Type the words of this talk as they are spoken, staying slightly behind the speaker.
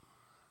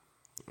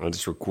I'll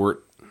just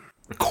record.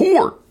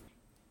 Record.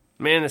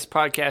 Man, this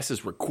podcast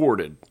is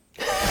recorded.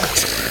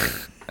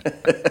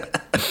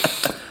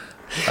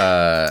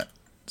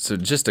 So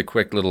just a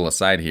quick little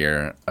aside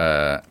here.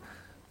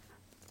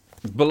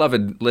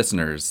 Beloved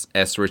listeners,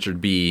 S.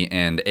 Richard B.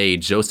 and A.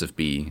 Joseph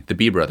B., the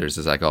B brothers,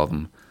 as I call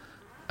them.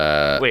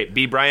 Wait,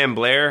 B. Brian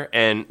Blair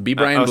and... B.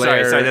 Brian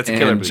Blair sorry, that's a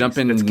Killer and Bees.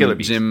 Jumpin' That's Killer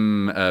Bees.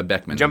 Jim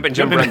Beckman. Jumpin'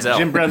 Jim Brunzell.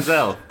 Jim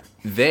Brunzell.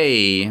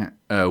 They,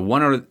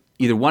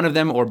 either one of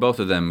them or both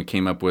of them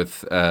came up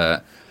with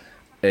an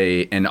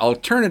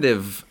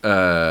alternative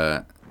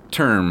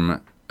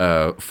term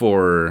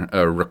for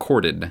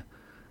recorded,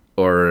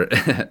 or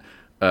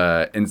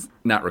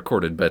not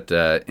recorded, but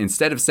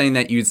instead of saying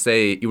that,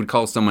 you would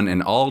call someone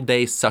an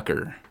all-day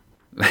sucker.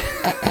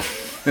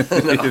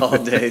 An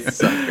all-day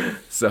sucker.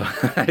 So,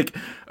 like,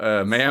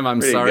 ma'am, I'm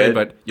Pretty sorry, good.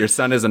 but your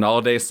son is an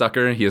all-day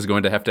sucker. He is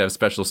going to have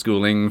special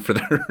schooling for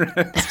the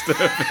rest of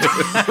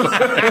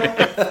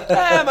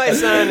My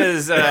son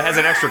has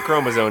an extra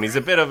chromosome. He's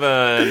a bit of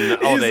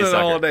an all-day He's an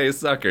sucker. all-day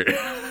sucker.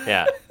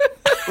 Yeah.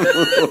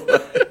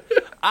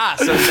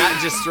 So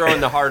not just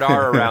throwing the hard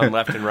R around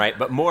left and right,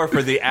 but more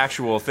for the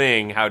actual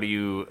thing. How do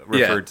you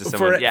refer to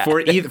someone?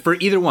 For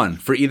either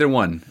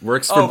one.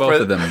 Works for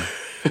both of them.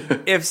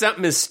 If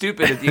something is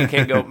stupid, you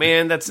can't go,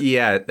 man, that's...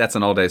 Yeah, that's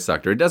an all-day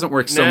sucker. It doesn't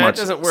work It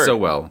doesn't work so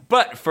well.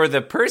 But for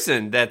the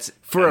person, that's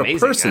For a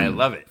amazing. person. I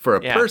love it. For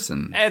a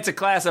person. It's a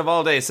class of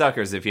all-day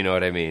suckers, if you know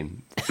what I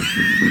mean.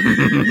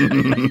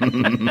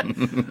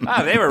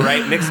 They were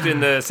right mixed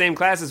in the same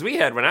classes we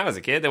had when I was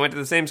a kid. They went to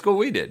the same school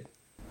we did.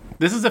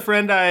 This is a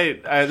friend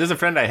I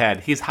had.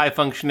 He's high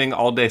functioning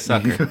all day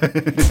sucker.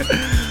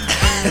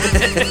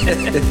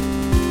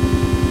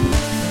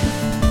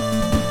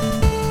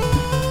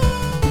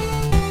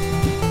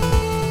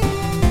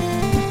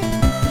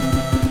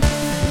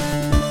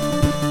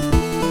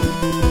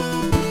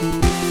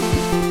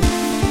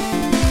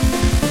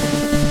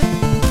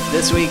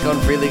 This week on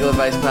Free Legal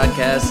Advice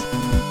Podcast,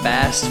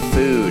 fast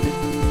food.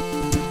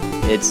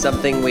 It's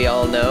something we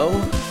all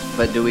know,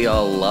 but do we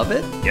all love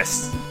it?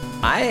 Yes.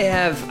 I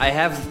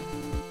have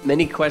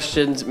many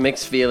questions,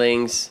 mixed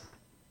feelings.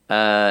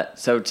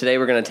 So today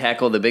we're going to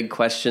tackle the big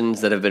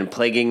questions that have been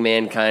plaguing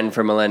mankind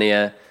for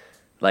millennia,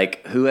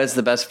 like who has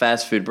the best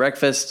fast food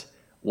breakfast,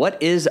 what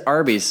is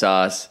Arby's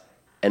sauce,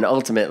 and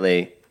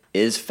ultimately,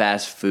 is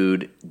fast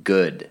food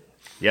good?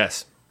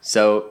 Yes.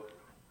 So,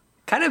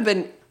 kind of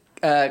been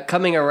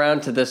coming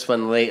around to this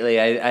one lately.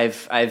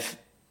 I've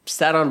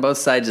sat on both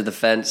sides of the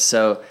fence.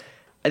 So,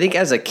 I think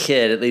as a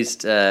kid, at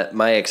least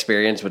my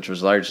experience, which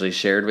was largely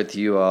shared with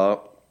you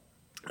all.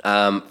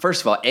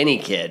 First of all, any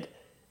kid,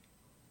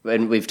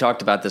 and we've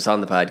talked about this on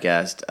the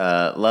podcast,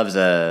 loves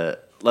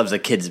a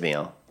kid's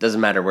meal.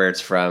 Doesn't matter where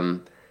it's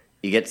from.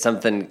 You get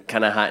something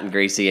kind of hot and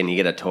greasy, and you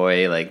get a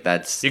toy. Like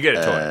that's You get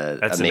a toy.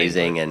 That's the main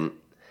amazing, point. and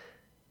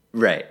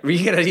right, you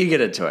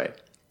get a toy.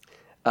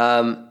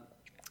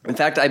 In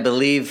fact, I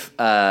believe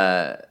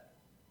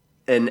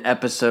in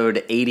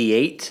episode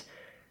 88,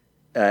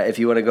 if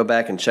you want to go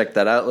back and check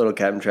that out, little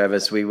Captain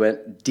Travis, we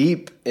went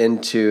deep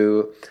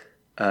into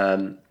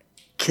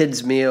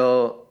kids'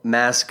 meal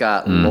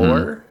mascot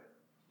lore.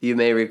 You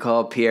may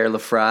recall Pierre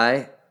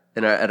Lefray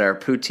at our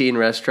poutine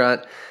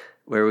restaurant,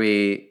 where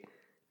we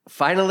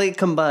finally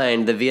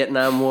combined the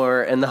Vietnam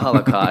War and the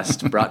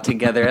Holocaust, brought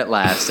together at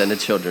last in a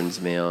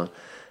children's meal.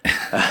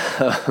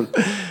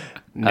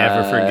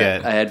 Never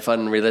forget. I had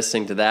fun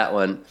re-listening to that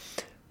one.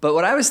 But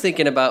what I was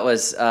thinking about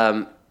was,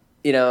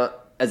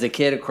 as a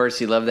kid, of course,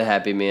 you love the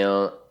Happy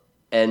Meal.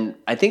 And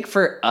I think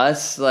for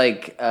us,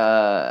 like,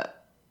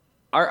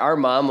 our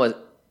mom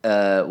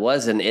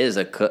was and is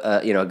a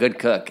good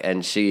cook.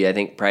 And she, I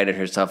think, prided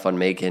herself on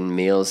making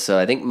meals. So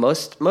I think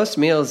most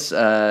meals,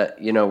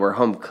 were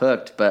home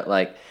cooked. But,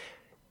 like,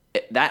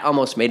 that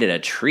almost made it a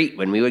treat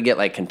when we would get,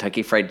 like,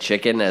 Kentucky Fried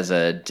Chicken as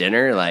a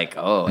dinner. Like,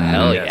 oh,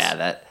 hell yes. yeah,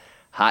 that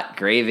hot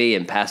gravy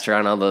and passed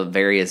around all the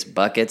various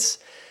buckets.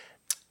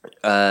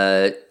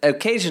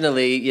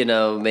 Occasionally,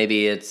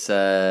 maybe it's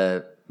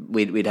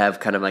we'd have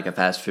kind of like a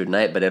fast food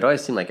night, but it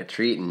always seemed like a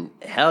treat. And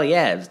hell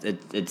yeah,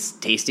 it's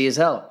tasty as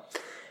hell.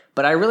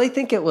 But I really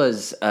think it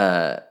was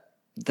the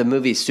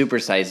movie Super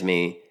Size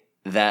Me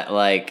that,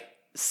 like,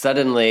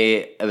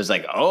 suddenly it was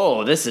like,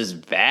 oh, this is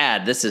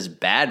bad. This is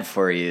bad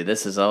for you.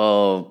 This is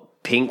all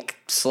pink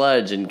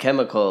sludge and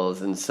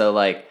chemicals. And so,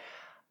 like,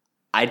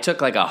 I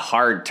took like a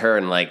hard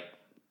turn, like,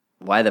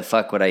 why the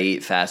fuck would I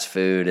eat fast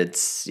food?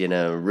 It's,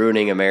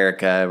 ruining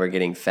America. We're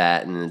getting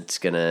fat and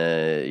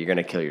you're going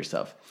to kill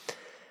yourself.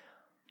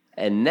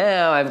 And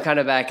now I'm kind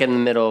of back in the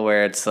middle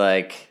where it's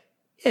like,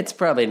 it's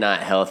probably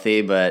not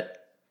healthy, but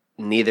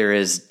neither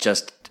is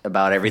just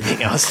about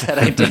everything else that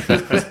I do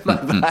with my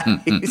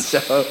body.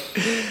 So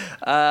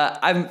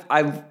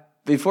I'm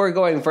before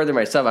going further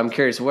myself, I'm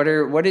curious,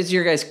 what is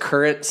your guys'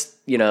 current,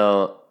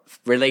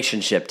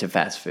 relationship to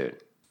fast food?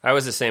 I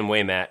was the same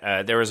way,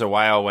 Matt. There was a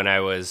while when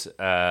I was,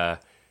 hey,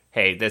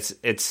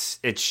 it's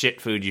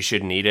shit food, you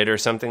shouldn't eat it or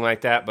something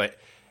like that. But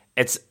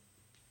it's,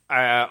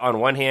 on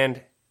one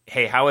hand,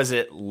 hey, how is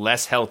it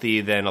less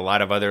healthy than a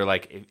lot of other,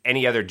 like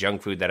any other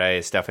junk food that I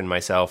stuff in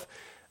myself?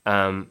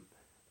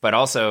 But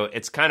also,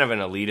 it's kind of an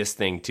elitist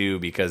thing, too,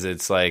 because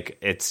it's like,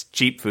 it's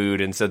cheap food.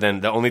 And so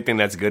then the only thing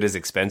that's good is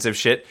expensive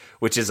shit,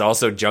 which is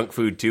also junk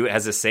food, too. It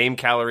has the same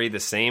calorie, the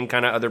same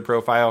kind of other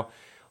profile.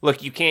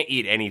 Look, you can't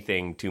eat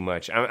anything too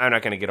much. I'm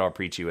not going to get all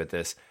preachy with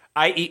this.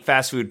 I eat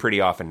fast food pretty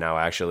often now,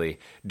 actually.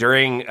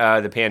 During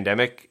the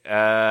pandemic,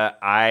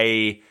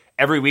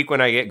 every week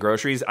when I get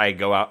groceries, I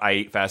go out, I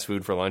eat fast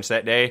food for lunch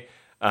that day.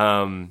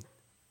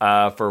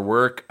 For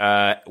work,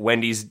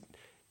 Wendy's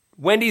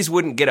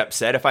wouldn't get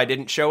upset if I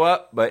didn't show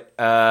up, but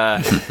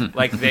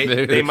like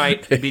they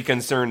might be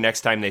concerned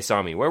next time they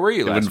saw me. Where were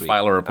you last week? Wouldn't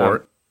file a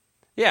report.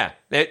 Yeah,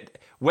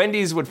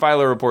 Wendy's would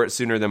file a report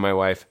sooner than my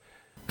wife.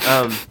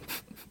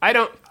 I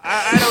don't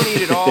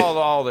eat it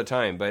all the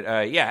time,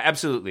 but yeah,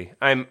 absolutely.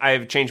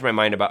 I've changed my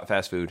mind about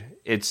fast food.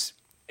 It's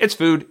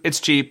food.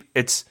 It's cheap.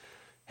 It's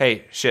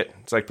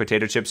like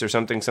potato chips or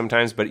something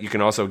sometimes, but you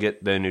can also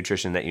get the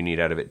nutrition that you need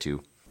out of it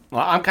too.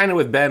 Well, I'm kind of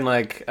with Ben.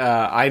 Like,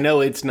 I know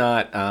it's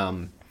not.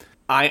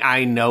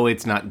 I know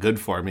it's not good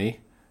for me.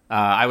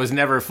 I was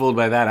never fooled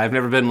by that. I've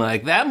never been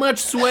like, that much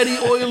sweaty,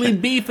 oily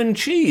beef and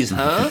cheese,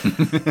 huh?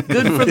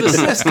 Good for the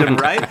system,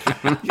 right?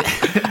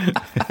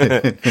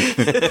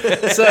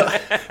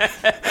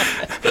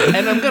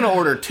 And I'm going to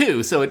order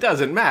two, so it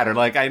doesn't matter.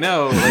 Like, I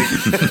know,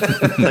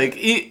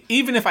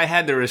 even if I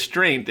had the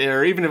restraint,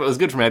 or even if it was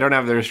good for me, I don't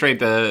have the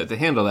restraint to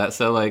handle that.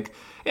 So, like,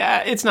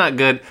 yeah, it's not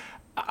good.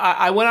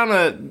 I went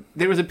on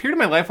there was a period of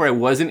my life where I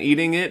wasn't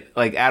eating it,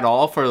 like, at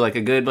all for, like,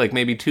 a good, like,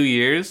 maybe 2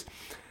 years.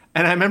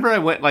 And I remember I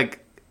went, like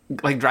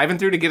driving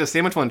through to get a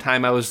sandwich one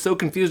time. I was so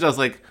confused. I was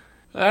like,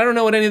 I don't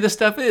know what any of this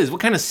stuff is. What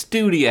kind of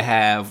stew do you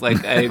have? Like,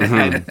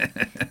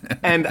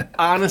 and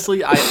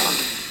honestly,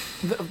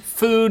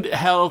 food,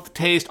 health,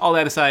 taste, all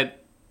that aside,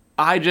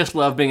 I just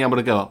love being able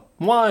to go,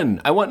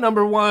 I want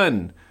number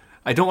one.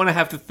 I don't want to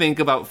have to think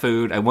about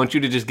food. I want you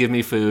to just give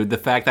me food. The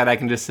fact that I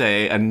can just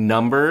say a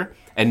number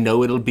and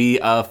know it'll be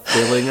a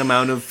filling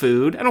amount of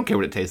food. I don't care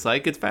what it tastes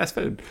like. It's fast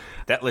food.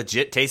 That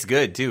legit tastes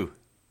good too.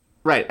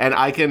 Right, and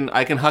I can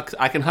huck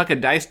a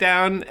dice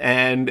down,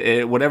 and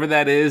whatever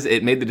that is,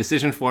 it made the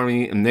decision for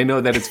me, and they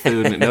know that it's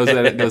food, and it knows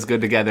that it goes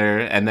good together,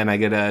 and then I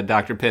get a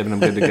Dr. Pibb, and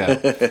I'm good to go.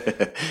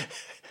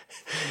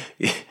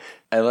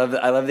 I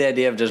love the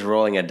idea of just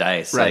rolling a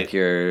dice. Right.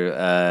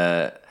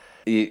 Like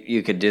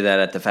you could do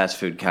that at the fast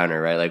food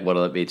counter, right? Like,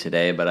 what'll it be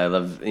today? But I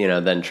love,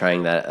 then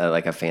trying that at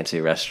like a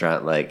fancy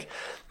restaurant, like,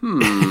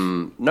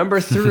 number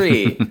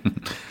 3.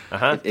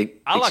 A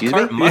la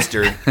carte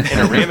mustard and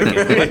a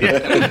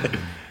ramekin.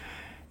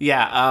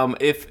 Yeah,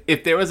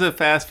 if there was a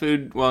fast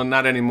food, well,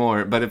 not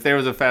anymore, but if there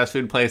was a fast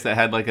food place that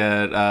had like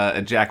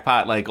a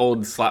jackpot, like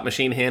old slot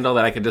machine handle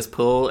that I could just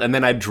pull, and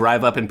then I'd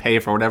drive up and pay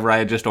for whatever I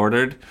had just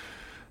ordered,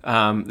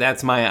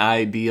 that's my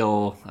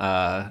ideal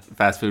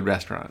fast food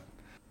restaurant.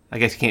 I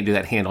guess you can't do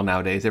that handle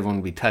nowadays. Everyone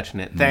would be touching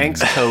it.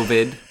 Thanks,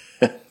 COVID.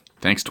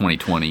 Thanks,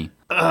 2020.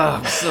 Oh,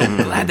 I'm so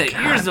glad that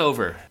year's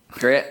over.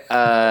 Grant,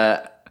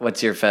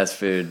 what's your fast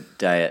food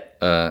diet?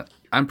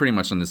 I'm pretty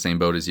much on the same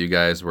boat as you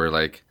guys, where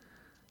like,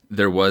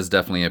 there was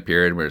definitely a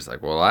period where it's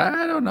like, well,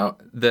 I don't know.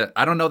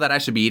 I don't know that I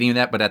should be eating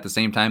that, but at the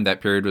same time,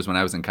 that period was when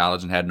I was in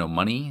college and had no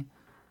money.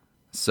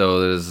 So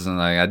there's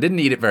like, I didn't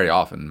eat it very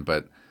often,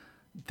 but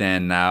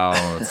then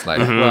now it's like,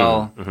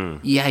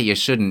 yeah, you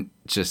shouldn't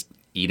just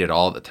eat it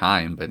all the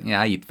time. But yeah,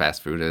 I eat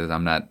fast food.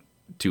 I'm not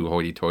too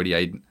hoity-toity.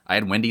 I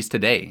had Wendy's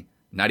today.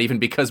 Not even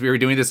because we were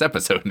doing this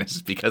episode. It's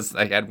just because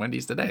I had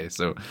Wendy's today.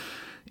 So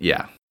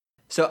yeah.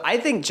 So I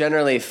think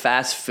generally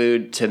fast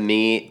food to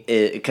me,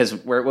 because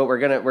we're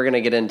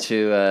gonna get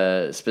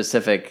into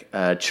specific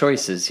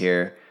choices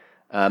here.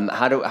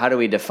 How do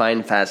we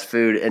define fast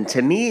food? And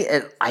to me,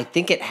 I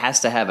think it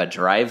has to have a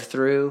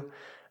drive-through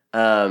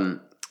to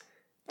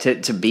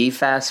be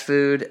fast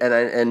food.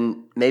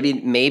 And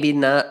maybe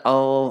not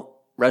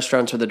all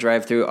restaurants with a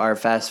drive-through are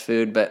fast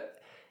food,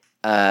 but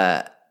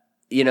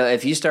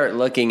if you start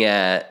looking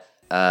at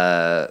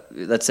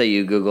let's say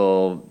you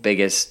Google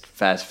biggest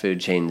fast food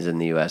chains in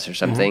the U.S. or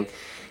something,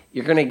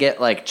 you're going to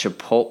get like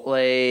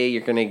Chipotle,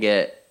 you're going to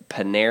get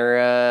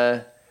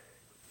Panera,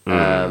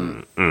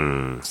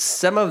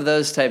 some of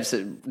those types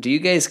do you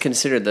guys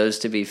consider those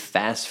to be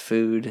fast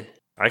food?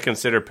 I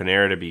consider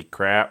Panera to be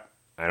crap.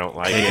 I don't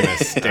like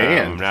it.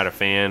 I'm not a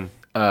fan.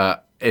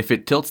 If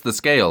it tilts the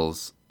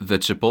scales, the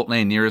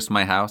Chipotle nearest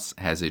my house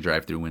has a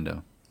drive-through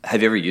window.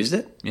 Have you ever used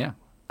it? Yeah.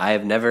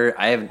 Whoa,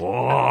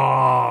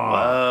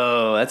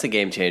 that's a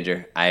game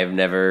changer. I have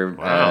never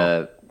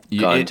gone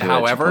to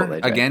however, a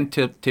Chipotle again,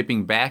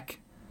 tipping back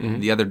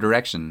the other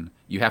direction,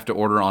 you have to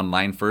order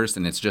online first,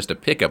 and it's just a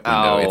pickup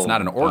window. It's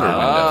not an order window.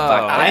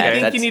 I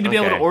think you need to be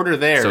able to order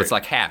there. So it's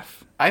like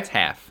half. It's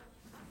half.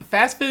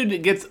 Fast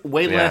food gets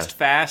way less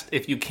fast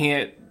if you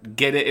can't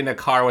get it in a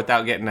car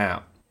without getting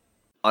out.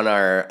 On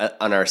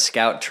our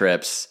scout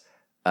trips,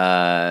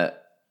 when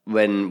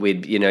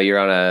you're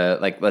on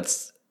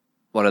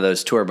one of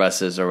those tour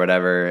buses or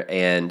whatever,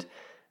 and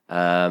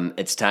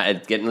it's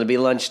getting to be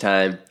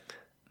lunchtime.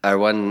 Our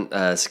one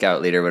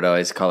scout leader would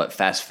always call it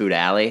fast food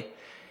alley.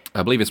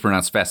 I believe it's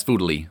pronounced fast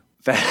foodly.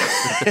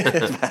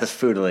 Fast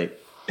foodly.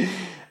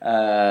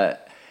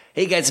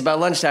 Hey guys, it's about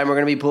lunchtime. We're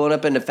going to be pulling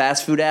up into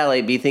fast food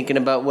alley. Be thinking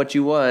about what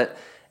you want.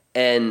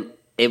 And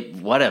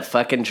what a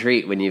fucking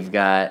treat when you've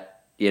got,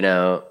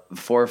 4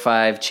 or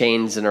 5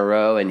 chains in a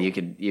row and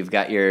you've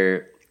got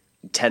your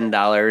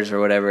 $10 or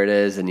whatever it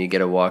is, and you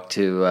get a walk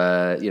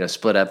to,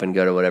 split up and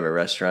go to whatever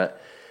restaurant.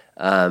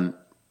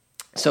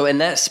 So in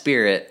that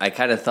spirit, I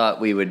kind of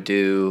thought we would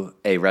do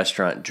a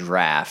restaurant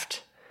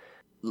draft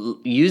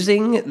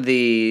using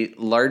the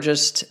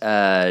largest,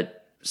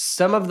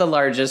 some of the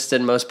largest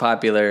and most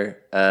popular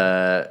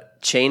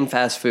chain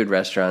fast food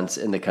restaurants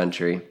in the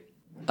country.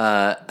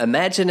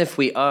 Imagine if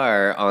we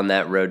are on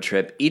that road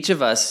trip, each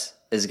of us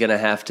is going to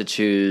have to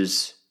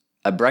choose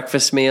a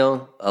breakfast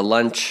meal, a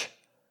lunch,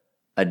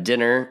 a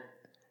dinner,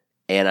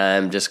 and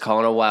I'm just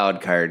calling a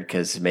wild card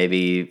because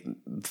maybe,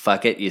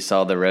 fuck it, you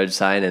saw the road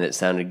sign and it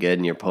sounded good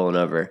and you're pulling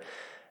over.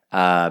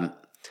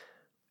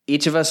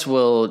 Each of us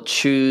will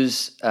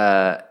choose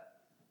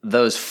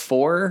those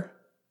 4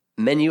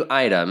 menu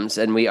items,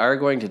 and we are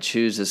going to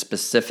choose a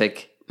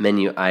specific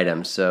menu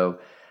item. So,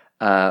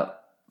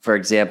 for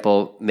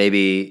example,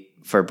 maybe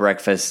for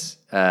breakfast,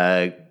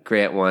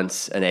 Grant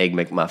wants an Egg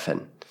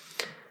McMuffin.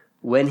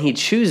 When he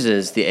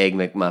chooses the Egg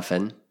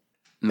McMuffin,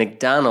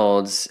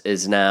 McDonald's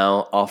is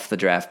now off the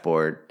draft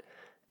board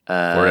For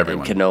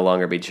everyone. and can no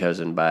longer be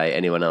chosen by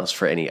anyone else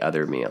for any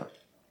other meal.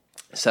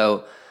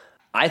 So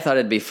I thought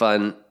it'd be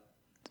fun,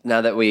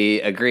 now that we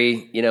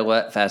agree, you know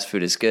what, fast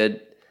food is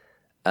good.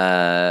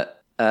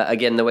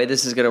 Again, the way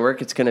this is going to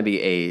work, it's going to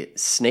be a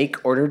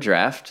snake order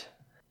draft,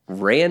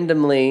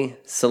 randomly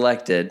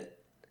selected.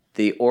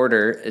 The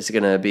order is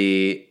going to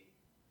be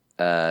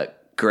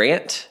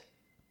Grant,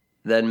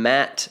 then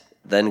Matt,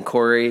 then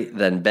Corey,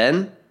 then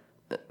Ben.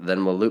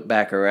 Then we'll loop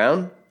back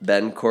around.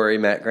 Ben, Corey,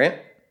 Matt, Grant.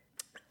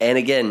 And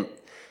again,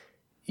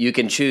 you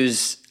can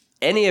choose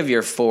any of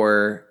your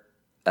 4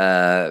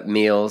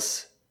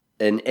 meals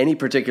in any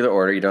particular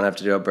order. You don't have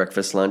to do a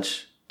breakfast,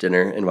 lunch,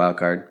 dinner, and wild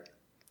card.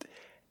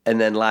 And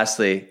then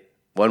lastly,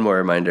 one more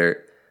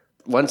reminder.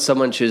 Once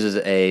someone chooses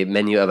a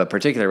menu of a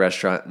particular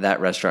restaurant, that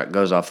restaurant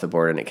goes off the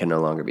board and it can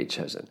no longer be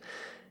chosen.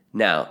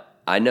 Now,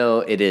 I know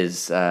it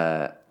is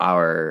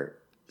our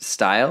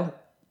style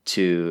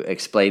to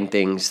explain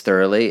things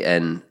thoroughly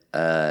and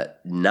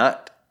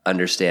not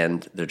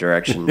understand the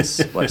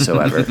directions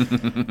whatsoever.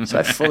 So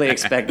I fully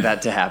expect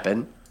that to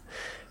happen.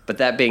 But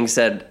that being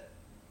said,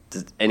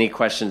 any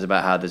questions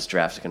about how this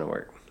draft is going to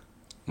work?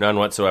 None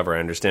whatsoever. I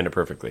understand it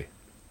perfectly.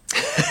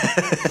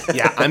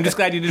 Yeah, I'm just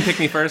glad you didn't pick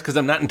me first because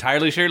I'm not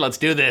entirely sure. Let's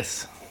do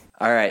this.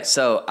 All right,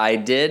 so I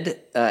did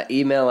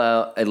email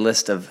out a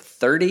list of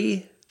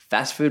 30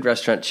 fast food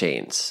restaurant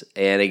chains.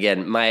 And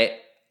again,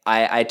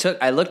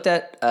 I looked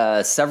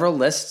at several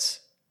lists,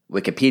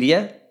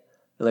 Wikipedia.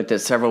 I looked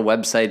at several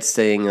websites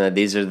saying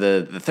these are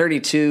the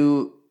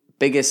 32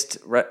 biggest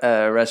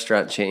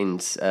restaurant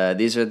chains.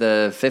 These are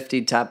the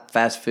 50 top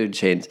fast food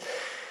chains.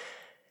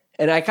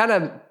 And I kind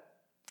of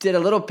did a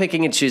little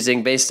picking and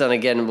choosing based on,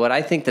 again, what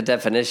I think the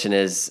definition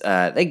is.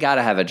 They got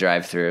to have a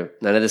drive-through.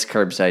 None of this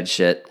curbside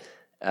shit.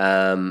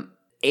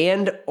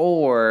 And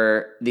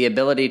or the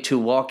ability to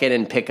walk in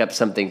and pick up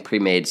something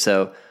pre-made.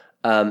 So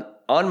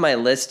on my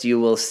list, you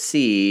will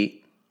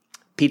see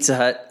Pizza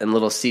Hut and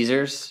Little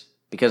Caesars,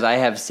 because I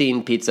have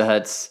seen Pizza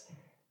Huts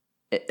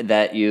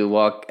that you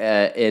walk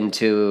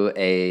into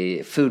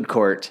a food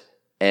court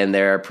and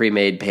there are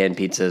pre-made pan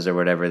pizzas or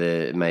whatever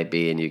it might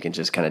be, and you can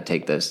just kind of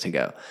take those to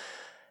go.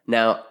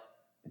 Now,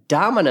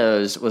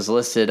 Domino's was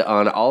listed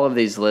on all of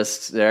these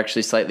lists. They're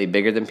actually slightly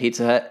bigger than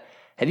Pizza Hut.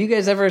 Have you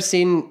guys ever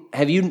seen,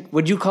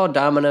 would you call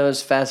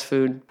Domino's fast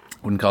food?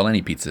 Wouldn't call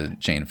any pizza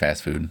chain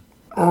fast food.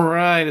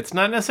 Right, it's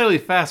not necessarily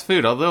fast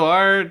food, although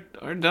our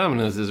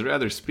Domino's is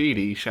rather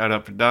speedy. Shout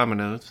out for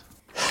Domino's.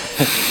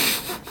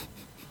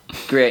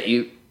 Grant,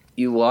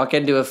 you walk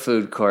into a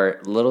food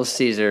court, Little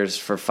Caesars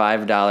for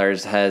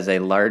 $5 has a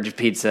large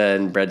pizza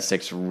and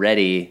breadsticks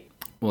ready.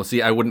 Well,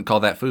 see, I wouldn't call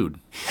that food.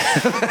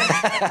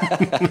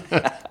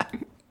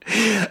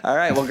 All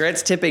right, well,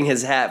 Grant's tipping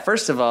his hat.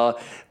 First of all,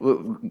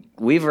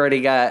 we've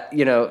already got,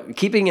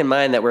 keeping in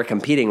mind that we're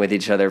competing with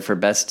each other for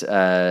best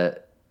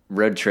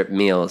road trip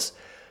meals,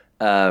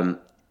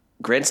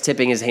 Grant's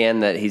tipping his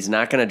hand that he's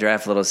not going to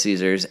draft Little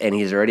Caesars, and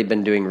he's already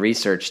been doing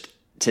research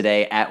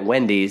today at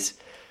Wendy's.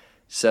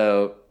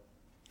 So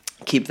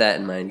keep that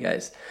in mind,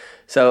 guys.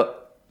 So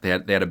They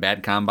had a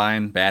bad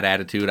combine, bad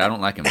attitude. I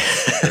don't like them.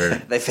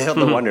 they failed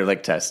the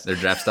Wonderlic test. Their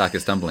draft stock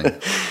is tumbling.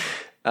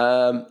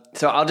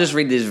 So I'll just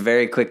read these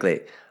very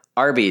quickly.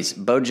 Arby's,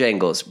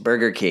 Bojangles,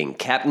 Burger King,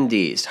 Captain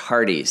D's,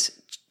 Hardee's,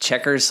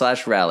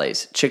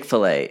 Checkers/Rallies,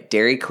 Chick-fil-A,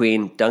 Dairy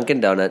Queen,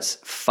 Dunkin' Donuts,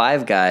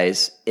 Five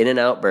Guys,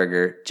 In-N-Out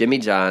Burger, Jimmy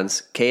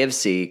John's,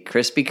 KFC,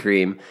 Krispy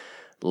Kreme,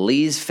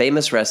 Lee's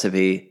Famous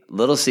Recipe,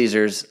 Little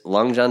Caesars,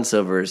 Long John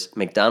Silver's,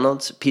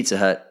 McDonald's, Pizza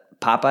Hut,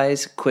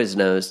 Popeyes,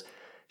 Quiznos,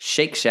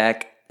 Shake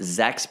Shack,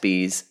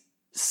 Zaxby's,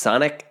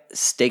 Sonic,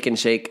 Steak and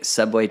Shake,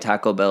 Subway,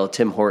 Taco Bell,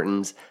 Tim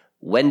Hortons,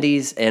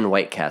 Wendy's, and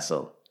White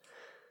Castle.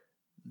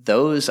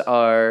 those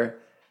are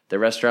the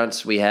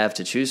restaurants we have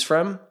to choose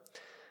from.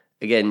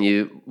 Again,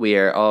 we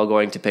are all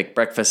going to pick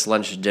breakfast,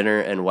 lunch, dinner,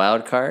 and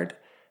wild card.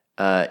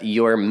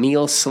 Your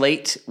meal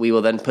slate, we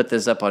will then put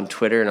this up on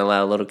Twitter and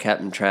allow Little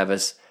Captain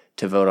Travis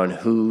to vote on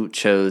who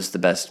chose the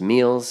best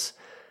meals.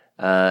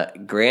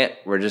 Grant,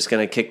 we're just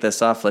going to kick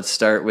this off. Let's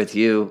start with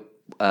you.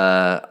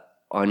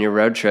 On your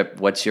road trip,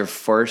 what's your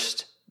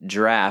first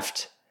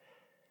draft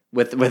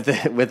with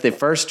the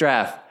first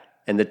draft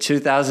in the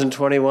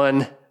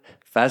 2021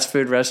 fast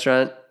food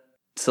restaurant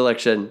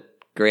selection?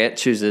 Grant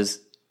chooses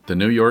the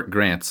New York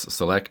Grants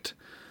select.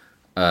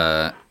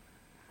 I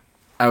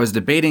was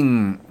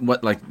debating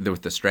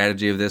with the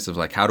strategy of this, of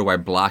like, how do I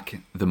block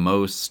the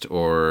most,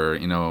 or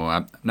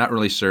I'm not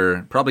really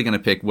sure. Probably gonna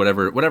pick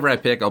whatever I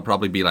pick. I'll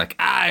probably be like,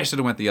 I should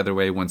have went the other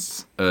way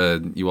once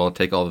you all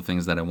take all the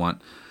things that I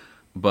want,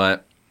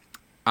 but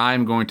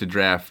I'm going to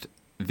draft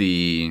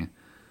the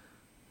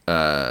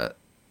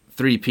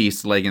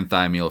 3-piece leg and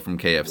thigh meal from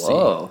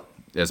KFC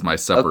as my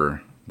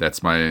supper.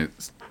 That's the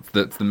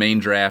main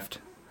draft,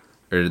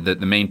 or the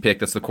main pick.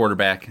 That's the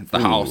quarterback. It's the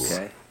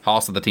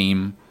house of the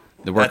team.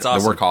 That's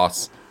awesome. The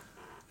workhorse.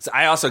 So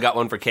I also got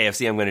one for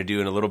KFC I'm going to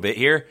do in a little bit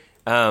here.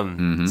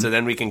 So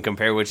then we can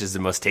compare which is the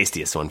most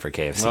tastiest one for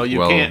KFC. Well, you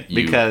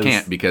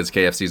can't because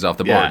KFC's off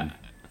the board.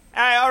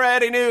 I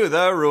already knew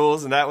the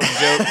rules, and that was a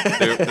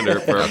joke.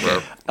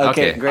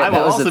 Okay, great. I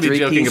will also be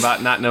joking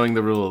about not knowing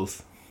the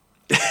rules.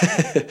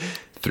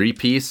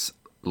 3-piece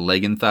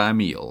leg and thigh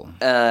meal.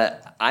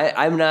 I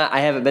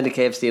haven't been to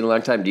KFC in a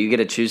long time. Do you get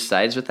to choose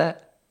sides with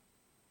that?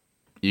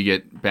 You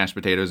get mashed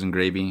potatoes and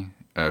gravy,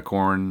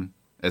 corn.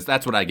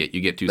 That's what I get.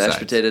 You get 2 sides. Mashed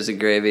potatoes and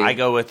gravy. I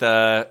go with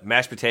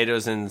mashed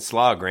potatoes and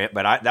slaw, Grant,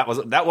 but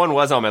that one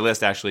was on my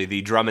list, actually,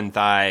 the drum and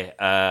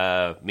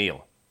thigh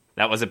meal.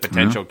 That was a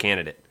potential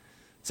candidate.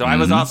 So I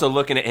was also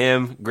looking at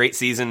him. Great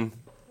season.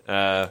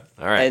 All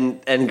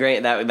right. And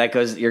Grant, that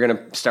goes. You're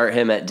gonna start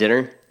him at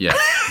dinner. Yeah,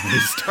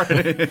 he's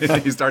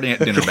starting at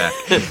dinner back.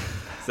 So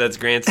that's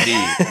Grant's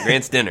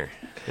dinner.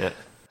 Yeah.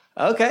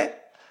 Okay.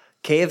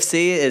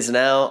 KFC is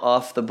now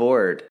off the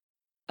board.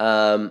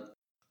 I'm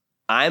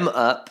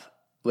up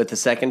with the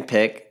second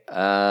pick.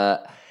 As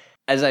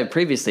I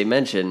previously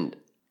mentioned,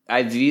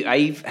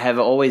 I have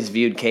always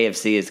viewed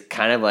KFC as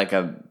kind of like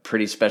a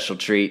pretty special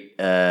treat.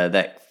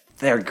 That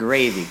their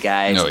gravy,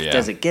 guys. Oh, yeah.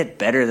 Does it get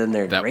better than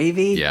their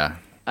gravy? Yeah.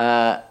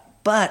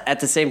 But at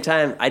the same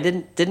time, I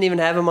didn't even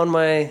have them on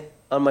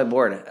my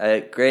board.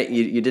 Grant,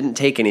 you didn't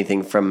take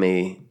anything from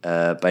me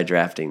by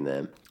drafting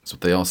them. That's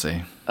what they all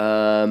say.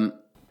 I'm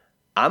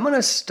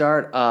gonna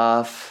start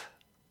off.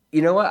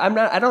 You know what?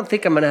 I don't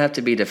think I'm gonna have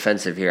to be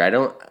defensive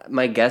here.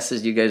 My guess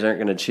is you guys aren't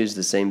gonna choose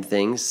the same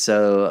things,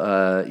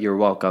 so you're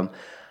welcome.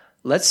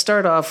 Let's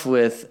start off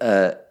with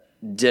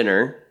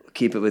dinner.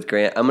 Keep it with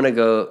Grant. I'm gonna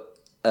go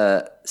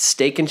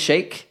steak and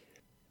shake,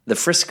 the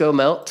Frisco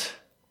melt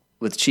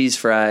with cheese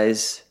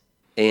fries,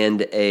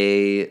 and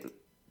a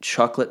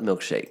chocolate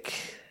milkshake.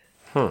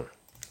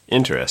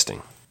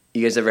 Interesting.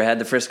 You guys ever had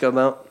the Frisco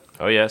melt?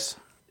 Oh, yes.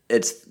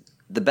 It's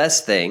the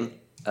best thing.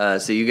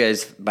 So you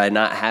guys, by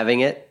not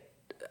having it,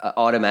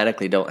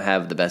 automatically don't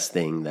have the best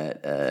thing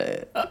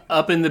that...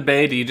 Up in the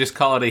Bay, do you just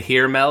call it a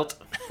here melt?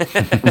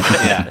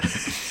 Yeah.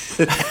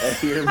 A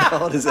here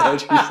melt? Is that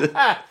what you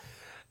said?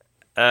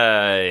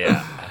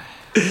 Yeah.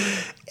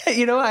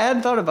 You know, I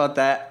hadn't thought about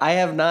that. I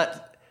have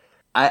not...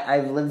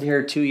 I've lived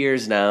here 2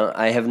 years now.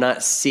 I have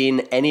not seen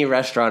any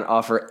restaurant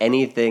offer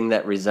anything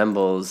that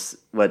resembles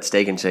what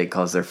Steak and Shake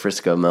calls their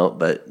Frisco melt,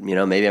 but,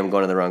 maybe I'm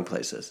going to the wrong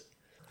places.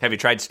 Have you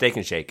tried Steak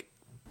and Shake?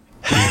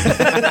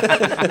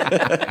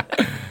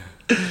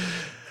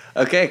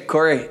 Okay,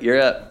 Corey,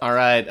 you're up. All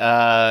right,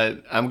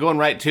 I'm going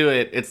right to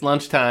it. It's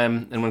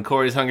lunchtime, and when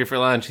Corey's hungry for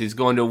lunch, he's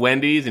going to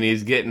Wendy's, and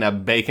he's getting a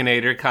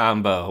Baconator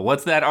combo.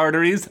 What's that,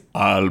 Arteries?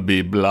 I'll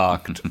be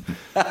blocked.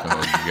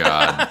 Oh,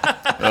 God.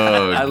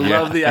 I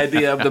love the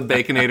idea of the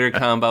Baconator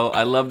combo.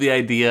 I love the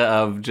idea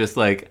of just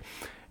like,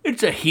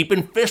 it's a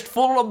heaping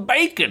fistful of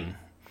bacon.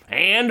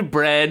 And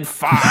bread,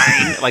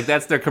 fine. Like,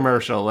 that's their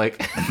commercial.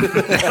 Like,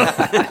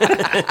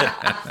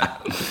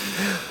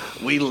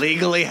 we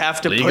legally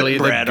have to legally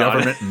put bread the on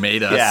government it.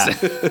 made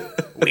us. Yeah.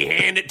 We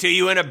hand it to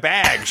you in a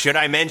bag. Should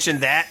I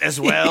mention that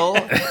as well?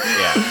 Yeah.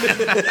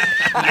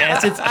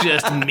 yes, it's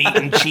just meat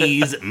and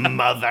cheese,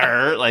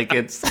 mother. Like,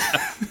 it's...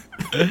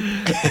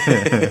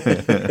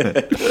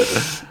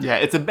 yeah,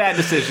 it's a bad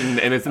decision,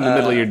 and it's in the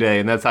middle of your day,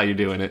 and that's how you're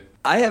doing it.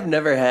 I have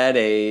never had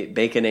a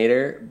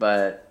Baconator,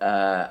 but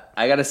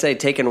I gotta say,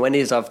 taking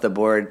Wendy's off the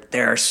board,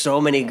 there are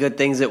so many good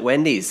things at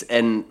Wendy's,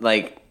 and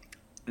like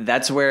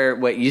that's where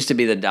what used to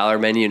be the $1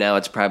 menu, now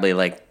it's probably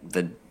like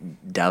the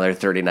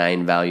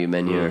 $1.39 value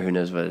menu, or who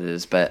knows what it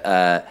is. But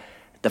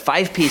the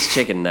 5-piece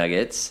chicken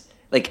nuggets,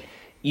 like.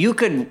 You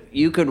could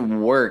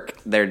work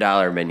their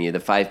 $1 menu, the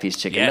 5-piece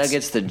chicken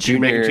nuggets, the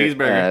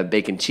junior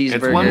bacon cheeseburger.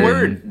 It's one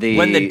word.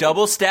 When the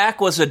double stack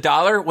was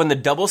 $1, when the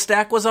double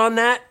stack was on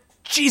that,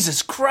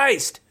 Jesus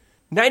Christ,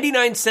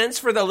 99 cents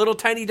for the little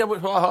tiny double.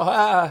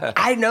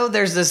 I know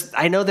there's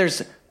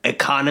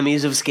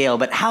economies of scale,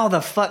 but how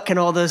the fuck can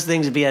all those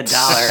things be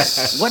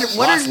 $1? What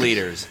Loss are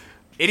leaders.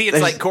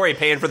 Idiots like Corey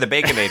paying for the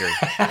Baconator.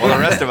 While the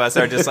rest of us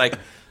are just like,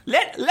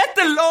 let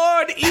the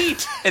Lord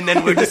eat. And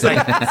then we're just like,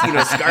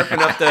 scarfing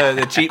up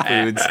the cheap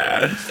foods.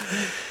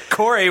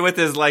 Corey with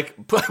his like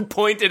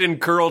pointed and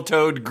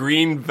curl-toed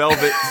green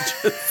velvet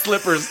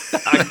slippers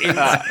stockings.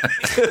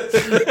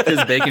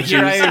 His bacon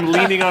Here I shoes. am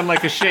leaning on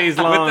like a chaise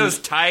lounge. With those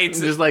tights.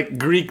 And there's like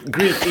Greek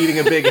eating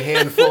a big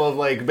handful of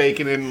like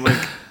bacon and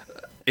like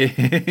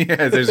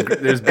Yeah,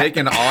 there's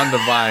bacon on the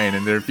vine,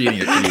 and they're feeding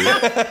it to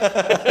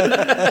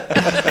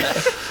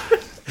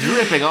you.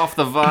 dripping off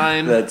the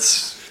vine.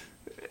 that's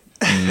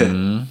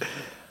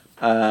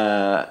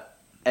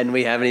and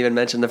we haven't even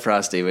mentioned the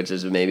Frosty, which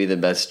is maybe the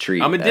best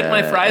treat. I'm gonna dip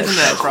my fries in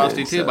that fast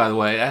Frosty food, too, so- by the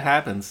way. That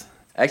happens.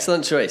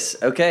 Excellent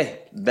choice. Okay,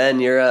 Ben,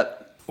 you're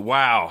up.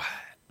 Wow.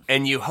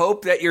 And you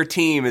hope that your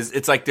team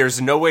it's like there's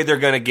no way they're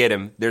going to get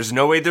him. There's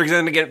no way they're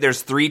going to get him.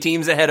 There's 3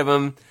 teams ahead of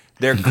him.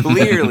 They're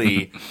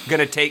clearly going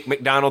to take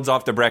McDonald's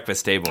off the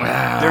breakfast table.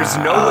 There's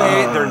no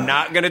way they're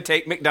not going to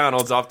take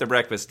McDonald's off the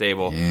breakfast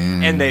table.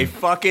 And they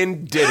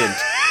fucking didn't.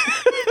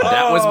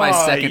 That was my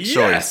second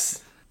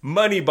choice.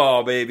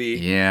 Moneyball, baby.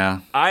 Yeah.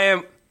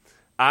 I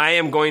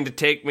am going to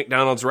take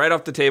McDonald's right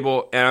off the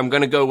table, and I'm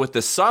going to go with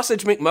the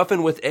sausage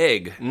McMuffin with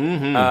egg.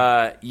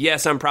 Mm-hmm.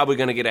 Yes, I'm probably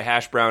going to get a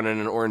hash brown and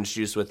an orange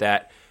juice with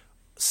that.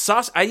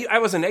 I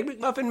was an egg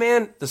McMuffin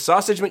man. The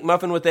sausage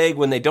McMuffin with egg,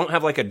 when they don't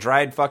have like a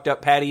dried fucked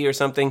up patty or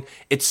something,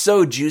 it's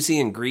so juicy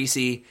and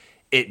greasy.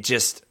 It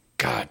just,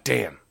 god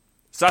damn.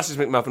 Sausage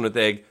McMuffin with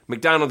egg.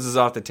 McDonald's is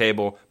off the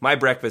table. My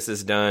breakfast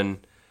is done.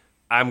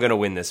 I'm going to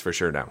win this for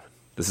sure now.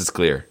 This is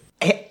clear.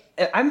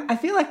 I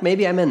feel like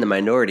maybe I'm in the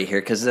minority here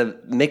because the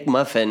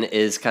McMuffin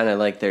is kind of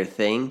like their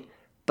thing,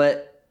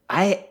 but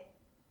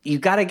you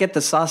got to get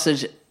the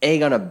sausage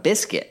egg on a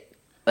biscuit.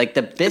 Like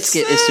the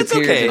biscuit is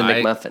superior okay. to the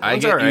McMuffin. I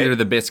That's get all right. either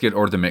the biscuit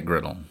or the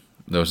McGriddle.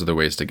 Those are the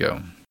ways to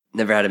go.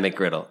 Never had a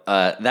McGriddle.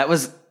 That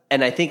was,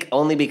 and I think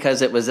only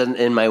because it was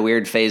in my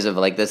weird phase of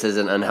like this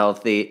isn't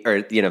unhealthy,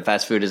 or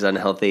fast food is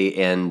unhealthy,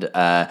 and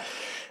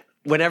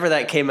whenever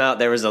that came out,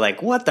 there was a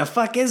like, what the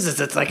fuck is this?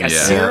 It's like a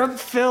syrup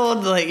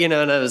filled, like and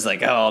I was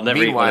like, oh, I'll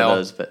never eat one of Meanwhile,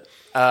 those.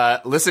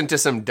 But listen to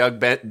some Doug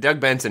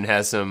Benson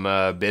has some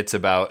bits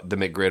about the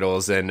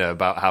McGriddles and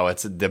about how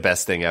it's the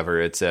best thing ever.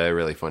 It's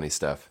really funny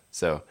stuff.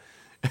 So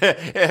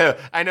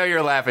I know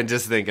you're laughing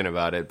just thinking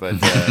about it, but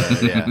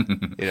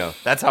yeah,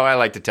 that's how I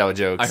like to tell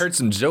jokes. I heard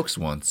some jokes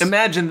once.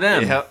 Imagine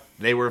them. Yeah,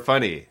 they were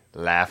funny,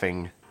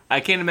 laughing. I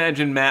can't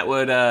imagine Matt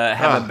would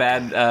have a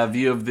bad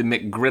view of the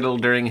McGriddle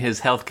during his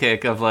health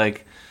kick of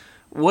like,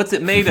 what's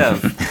it made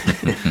of?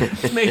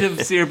 It's made of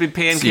syrupy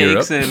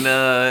pancakes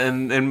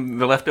and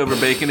the leftover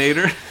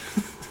Baconator.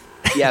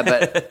 yeah,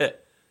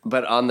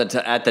 but on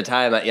at the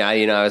time,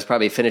 I was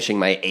probably finishing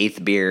my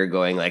 8th beer,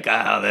 going like,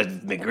 oh, the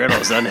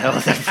McGriddle's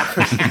unhealthy.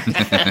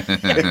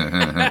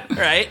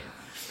 Right?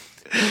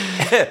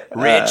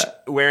 Rich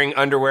wearing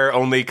underwear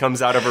only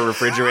comes out of a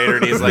refrigerator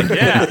and he's like,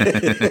 yeah,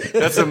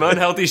 that's some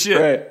unhealthy shit.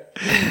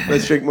 Right.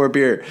 Let's drink more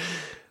beer.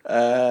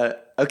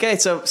 Okay,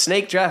 so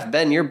snake draft,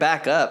 Ben, you're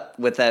back up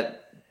with that.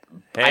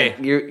 Hey.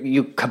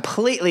 You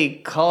completely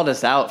called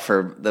us out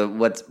for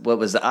what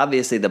was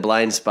obviously the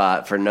blind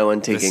spot for no one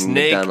The taking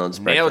snake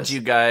McDonald's nailed breakfast.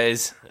 you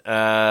guys.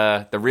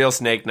 The real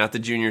snake, not the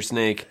junior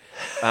snake.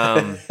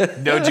 No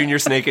junior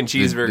snake and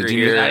cheeseburger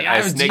here. I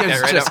was snaked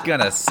that right just up.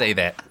 gonna say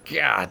that.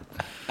 God.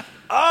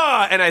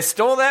 And I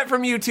stole that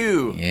from you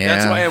too. Yeah.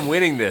 That's why I'm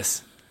winning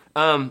this.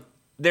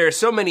 There are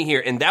so many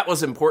here, and that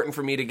was important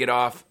for me to get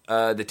off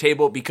the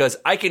table because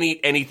I can eat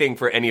anything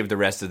for any of the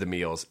rest of the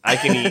meals. I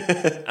can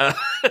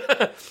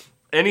eat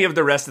any of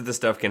the rest of the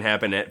stuff can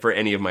happen for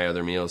any of my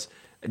other meals.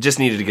 I just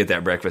needed to get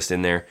that breakfast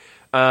in there.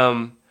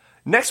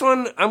 Next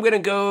one, I'm going to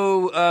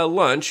go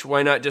lunch.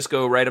 Why not just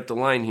go right up the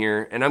line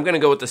here? And I'm going to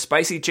go with the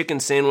spicy chicken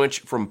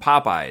sandwich from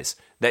Popeyes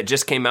that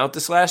just came out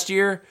this last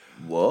year.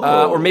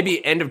 Whoa. Or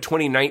maybe end of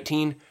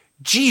 2019.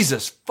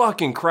 Jesus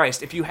fucking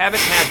Christ. If you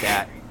haven't had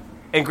that,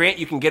 and Grant,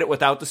 you can get it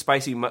without the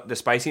spicy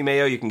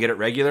mayo. You can get it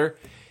regular.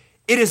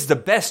 It is the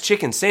best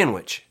chicken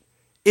sandwich.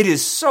 It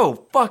is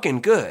so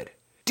fucking good.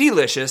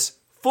 Delicious.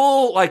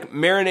 Full, like,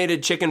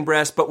 marinated chicken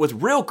breast, but with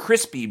real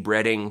crispy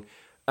breading.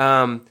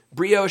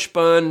 Brioche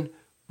bun,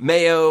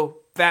 mayo,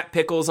 fat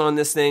pickles on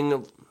this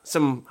thing.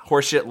 Some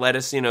horseshit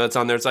lettuce, it's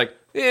on there. It's like,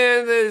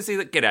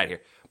 get out of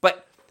here.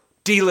 But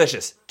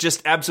delicious.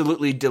 Just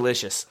absolutely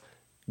delicious.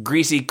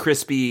 Greasy,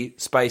 crispy,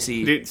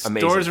 spicy, Dude,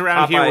 amazing. stores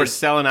around here were Popeyes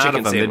selling out of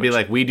chicken them. They'd be sandwich.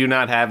 like, we do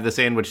not have the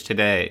sandwich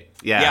today.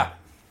 Yeah.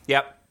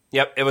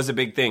 Yep. It was a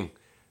big thing.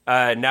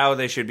 Now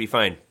they should be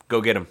fine.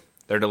 Go get them.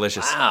 They're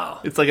delicious.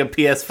 Wow. It's like a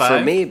PS5.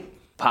 For me,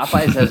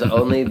 Popeyes has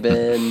only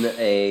been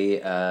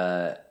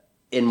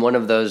in one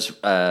of those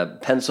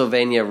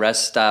Pennsylvania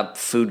rest stop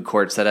food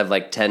courts that have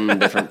like 10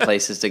 different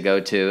places to go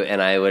to,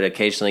 and I would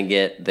occasionally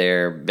get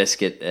their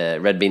biscuit,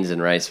 red beans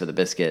and rice for the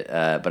biscuit,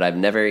 but I've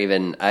never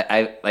even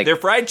I like Their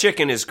fried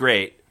chicken is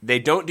great. They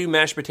don't do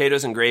mashed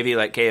potatoes and gravy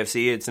like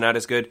KFC. It's not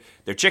as good.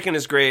 Their chicken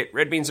is great.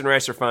 Red beans and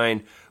rice are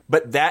fine.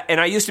 But and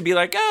I used to be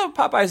like, oh,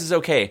 Popeyes is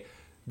okay.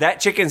 that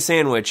chicken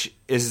sandwich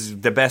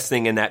is the best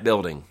thing in that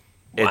building.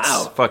 It's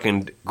Wow.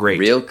 fucking great.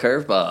 Real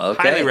curveball.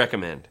 Okay. Highly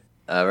recommend.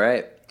 All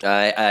right.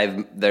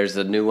 There's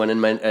a new one in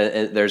my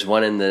there's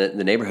one in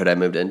the neighborhood I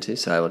moved into,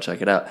 so I will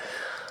check it out.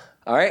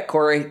 All right,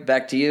 Corey,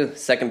 back to you.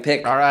 Second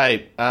pick. All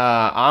right,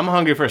 I'm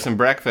hungry for some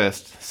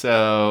breakfast.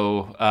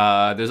 So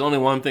there's only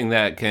one thing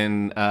that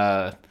can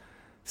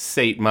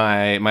sate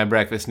my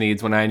breakfast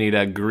needs when I need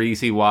a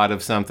greasy wad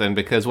of something.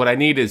 Because what I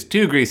need is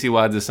 2 greasy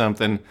wads of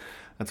something.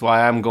 That's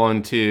why I'm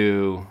going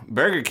to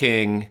Burger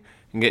King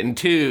and getting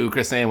 2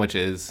 Chris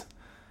sandwiches.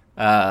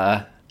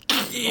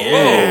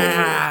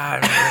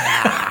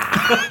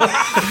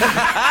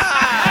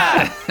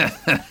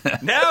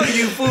 Now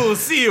you fools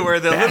see where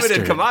the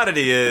limited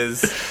commodity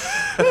is.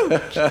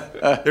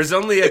 There's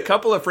only a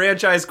couple of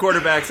franchise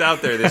quarterbacks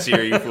out there this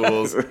year, you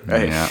fools.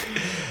 Yeah.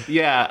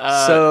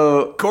 Yeah.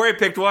 So Corey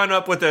picked one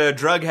up with a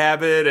drug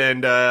habit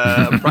and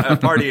a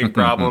partying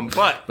problem,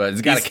 but But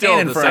it's got he's a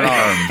cannon still for an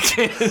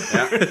deciding-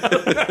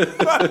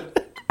 arm.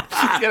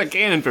 he's got a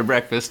cannon for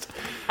breakfast.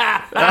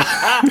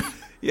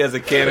 He has a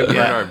cannon for an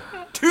arm.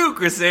 2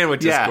 Chris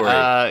sandwiches, Yeah, Corey.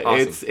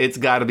 Awesome. it's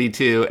got to be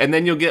 2, and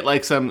then you'll get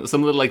like some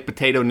little like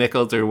potato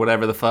nickels or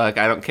whatever the fuck.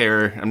 I don't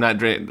care. I'm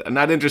not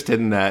interested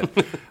in that.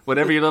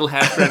 Whatever your little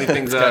hash brownie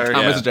things are.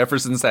 Thomas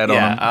Jefferson's hat on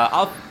Yeah, him.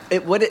 I'll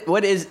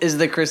what is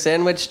the Chris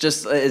sandwich?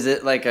 Just is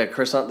it like a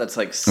croissant that's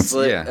like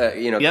slit, Yeah. cut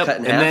in and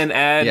half? then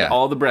add Yeah.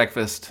 all the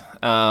breakfast.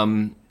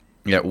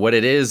 Yeah, what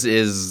it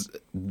is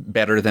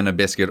better than a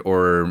biscuit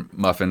or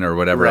muffin or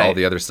whatever. Right. All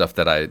the other stuff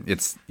that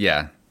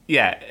Yeah,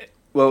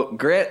 Well,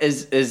 Grant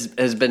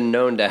has been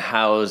known to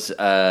house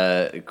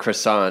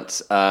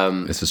croissants.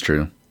 This is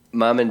true.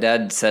 Mom and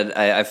Dad said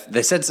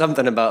they said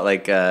something about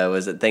like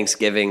was it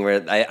Thanksgiving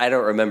where I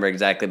don't remember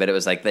exactly, but it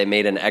was like they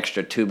made an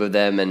extra tube of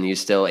them and you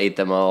still ate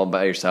them all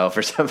by yourself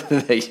or something.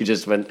 That you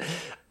just went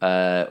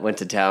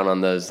to town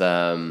on those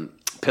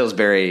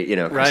Pillsbury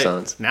right.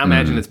 croissants. Now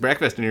imagine it's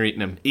breakfast and you're eating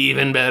them.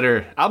 Even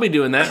better. I'll be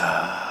doing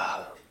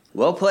that.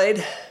 Well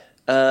played.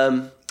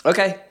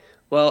 Okay,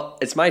 well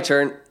it's my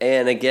turn,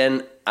 and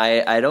again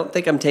I don't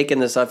think I'm taking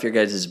this off your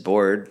guys'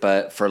 board,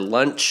 but for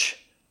lunch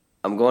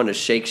I'm going to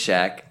Shake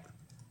Shack.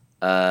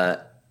 And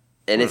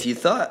if you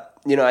thought,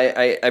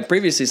 I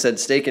previously said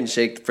Steak and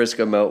Shake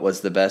Frisco Melt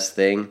was the best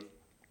thing,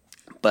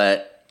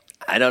 but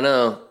I don't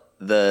know.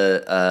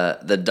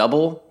 The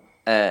double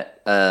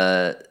at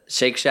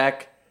Shake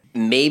Shack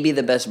may be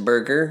the best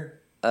burger.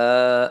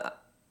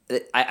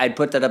 I'd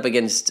put that up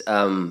against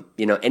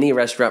any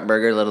restaurant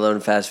burger, let alone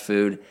fast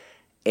food.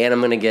 And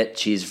I'm gonna get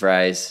cheese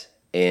fries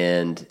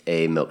and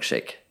a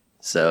milkshake.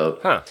 So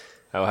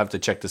I'll have to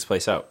check this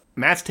place out.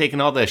 Matt's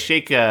taking all the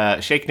shake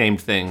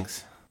named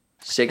things.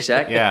 Shake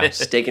Shack, Yeah.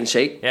 Steak and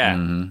Shake.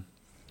 Yeah.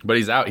 But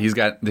he's out. He's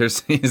got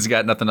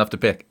nothing left to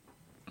pick.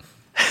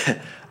 Scrooge.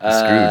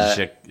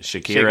 Shago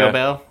Shakira.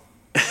 Bell.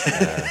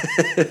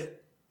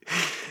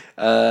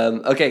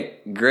 Okay,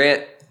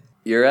 Grant,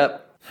 you're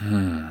up.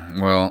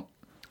 Well,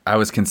 I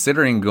was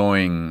considering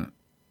going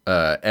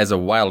as a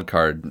wild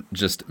card,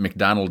 just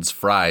McDonald's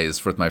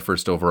fries with my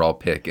first overall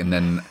pick,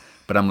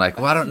 but I'm like,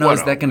 well, I don't know.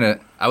 Is that gonna?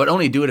 I would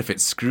only do it if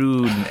it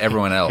screwed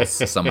everyone else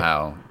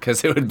somehow,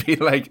 because it would be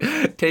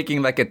like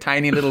taking like a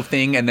tiny little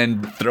thing and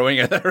then throwing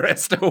the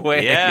rest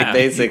away. Yeah.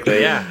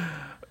 Basically. Yeah.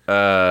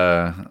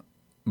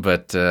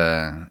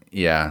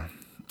 Yeah.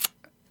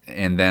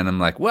 And then I'm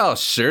like, well,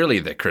 surely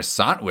the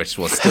croissant wish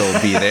will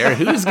still be there.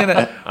 Who's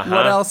gonna?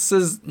 What else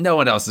is? No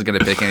one else is gonna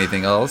pick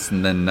anything else.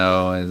 And then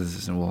no,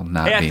 it will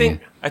not Hey, be.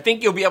 I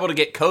think you'll be able to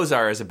get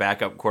Kozar as a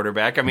backup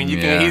quarterback. I mean, you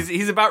Yeah. can.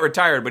 He's about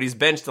retired, but he's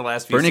benched the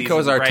last few Bernie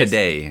seasons. Kosar Bryce-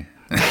 today.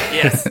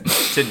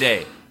 Yes,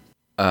 today.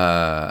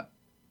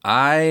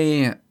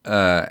 I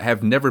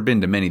have never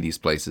been to many of these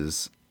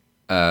places.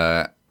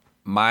 I'm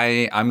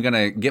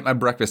gonna get my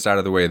breakfast out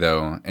of the way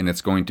though, and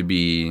it's going to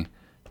be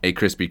a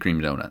Krispy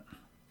Kreme donut,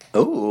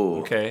 Ooh.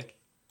 Okay.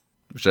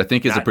 which I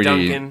think is Not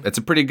Dunkin'. It's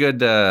a pretty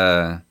good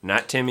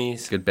Not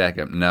Timmy's. good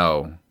backup.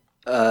 No,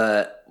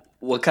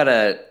 What kind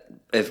of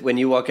when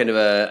you walk into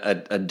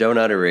a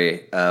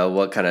donutery,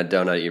 what kind of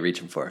donut are you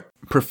reaching for?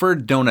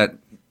 preferred donut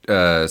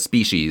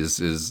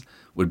species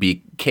would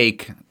be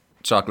cake,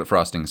 chocolate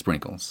frosting,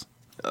 sprinkles.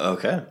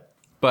 Okay.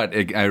 But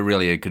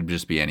it could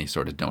just be any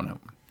sort of donut.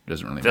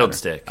 Doesn't really Filled matter.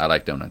 stick. I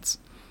like donuts,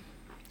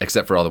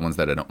 except for all the ones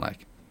that I don't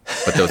like.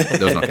 But those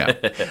don't count.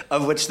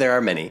 Of which there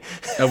are many.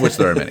 Of which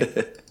there are many.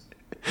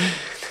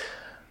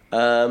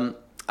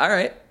 All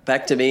right,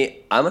 back to me.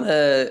 I'm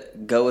gonna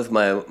go with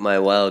my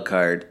wild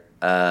card.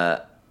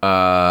 Doesn't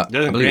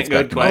believe Grant it's go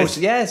back to twice?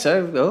 Yeah,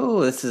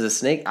 so this is a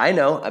snake. I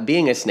know,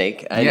 being a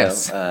snake, I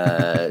Yes.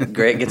 know.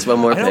 Grant gets one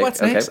more I know pick. about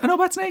snakes. Okay. I know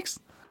about snakes.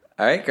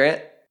 All right,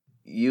 Grant,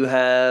 you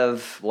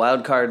have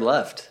wild card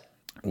left.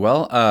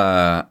 Well,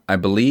 I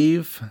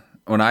believe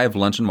when I have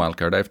lunch and wild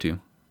card, I have two.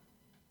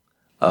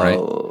 Right?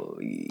 Oh,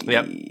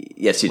 Yep.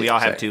 yes, you do. We all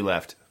have Sorry. 2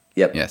 left.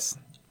 Yep. Yes.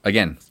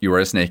 Again, you are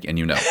a snake and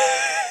you know.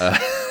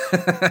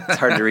 It's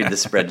hard to read the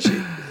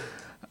spreadsheet.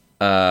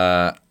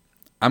 I'm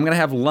going to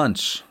have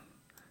lunch.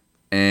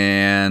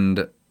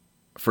 And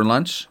for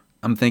lunch,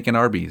 I'm thinking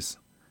Arby's.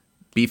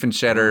 Beef and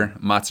cheddar,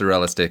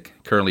 mozzarella stick,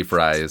 curly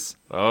fries.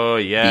 Oh,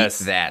 yes.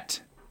 Beat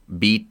that.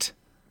 Beat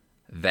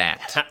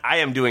that. I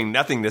am doing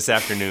nothing this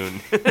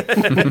afternoon.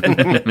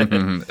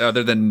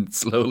 Other than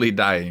slowly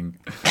dying.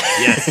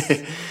 Yes.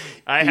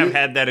 I have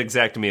had that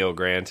exact meal,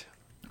 Grant.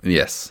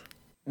 Yes.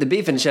 The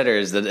beef and cheddar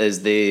is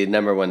the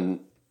number one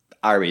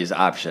Arby's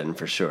option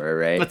for sure,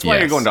 right? That's why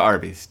Yes. you're going to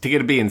Arby's, to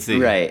get a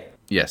B&C. Right.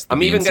 Yes. the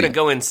I'm even BNC. going to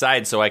go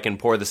inside so I can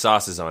pour the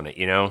sauces on it,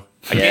 you know?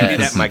 I can't do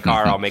that in my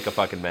car. I'll make a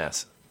fucking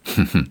mess.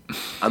 I'm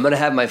going to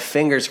have my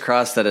fingers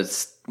crossed that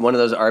it's one of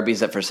those Arby's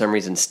that for some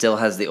reason still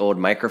has the old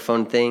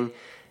microphone thing,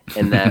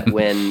 and that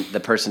when the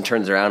person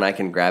turns around, I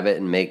can grab it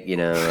and make,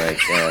 like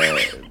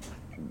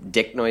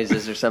dick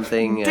noises or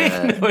something.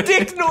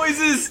 Dick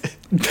noises!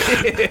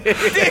 Dick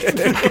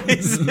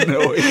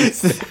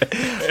noises!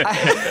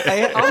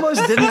 I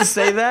almost didn't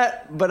say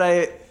that, but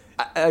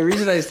the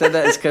reason I said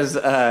that is because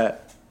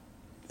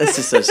this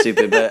is so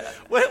stupid. But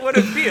What would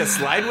it be? A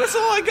slide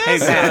whistle, I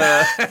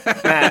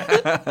guess?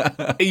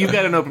 Matt, you've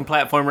got an open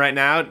platform right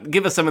now.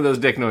 Give us some of those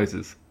dick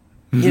noises.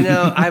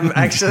 I'm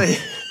actually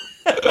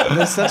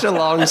there's such a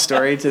long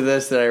story to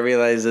this that I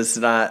realize it's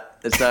not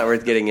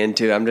worth getting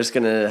into. I'm just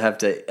gonna have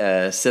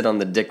to sit on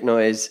the dick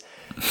noise.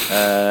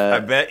 I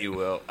bet you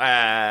will.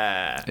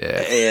 Yeah.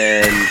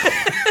 And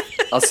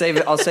I'll save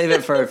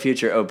it for a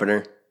future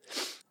opener.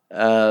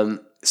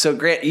 So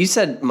Grant, you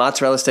said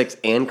mozzarella sticks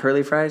and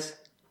curly fries?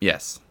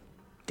 Yes.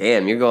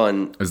 Damn, you're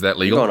going Is that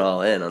you're legal? going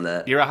all in on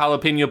that. You're a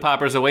jalapeno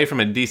poppers away from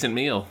a decent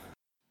meal.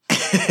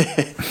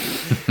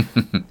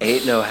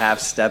 Ain't no half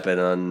stepping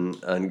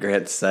on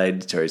Grant's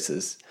side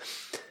choices.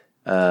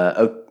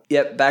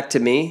 Back to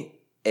me.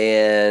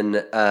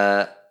 And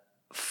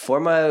for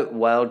my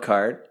wild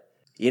card,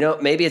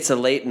 maybe it's a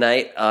late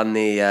night on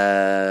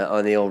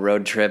the old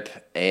road trip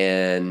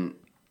and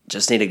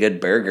just need a good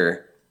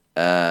burger.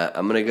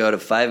 I'm gonna go to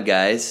Five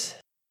Guys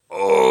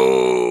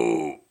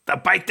Oh, the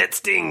bite that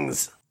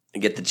stings.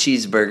 and get the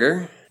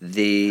cheeseburger,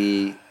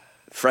 the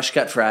fresh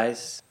cut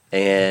fries,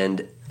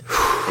 and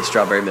a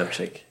strawberry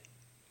milkshake.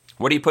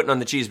 What are you putting on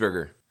the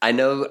cheeseburger? I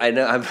know.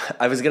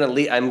 I'm gonna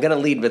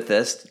lead with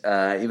this,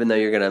 even though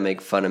you're gonna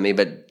make fun of me.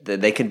 But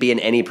they could be in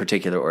any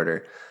particular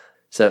order.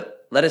 So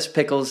lettuce,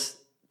 pickles,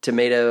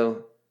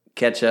 tomato,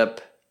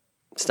 ketchup.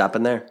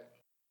 Stopping there.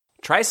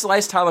 Try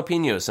sliced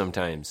jalapenos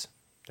sometimes.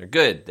 They're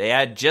good. They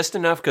add just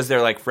enough because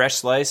they're like fresh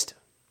sliced.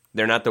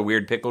 They're not the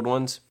weird pickled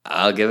ones.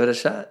 I'll give it a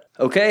shot.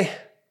 Okay,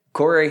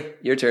 Corey,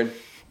 your turn.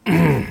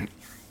 I'm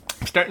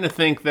starting to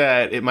think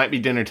that it might be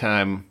dinner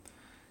time.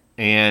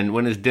 And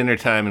when it's dinner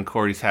time in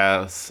Corey's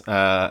house,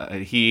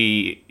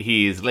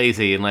 he's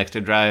lazy and likes to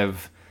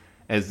drive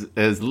as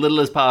little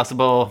as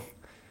possible.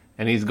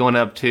 And he's going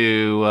up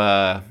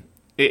to,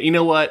 you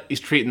know what? He's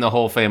treating the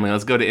whole family.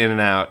 Let's go to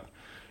In-N-Out.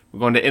 We're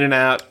going to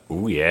In-N-Out.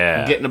 Oh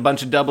yeah. I'm getting a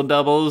bunch of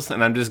doubles,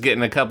 and I'm just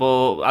getting a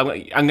couple.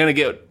 I'm gonna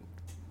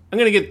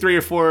get 3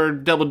 or 4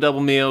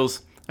 double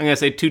meals. I'm gonna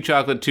say 2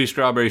 chocolate, 2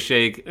 strawberry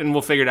shake, and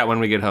we'll figure it out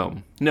when we get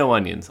home. No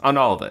onions on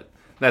all of it.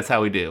 That's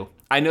how we do.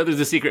 I know there's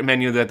a secret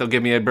menu that they'll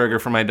give me a burger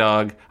for my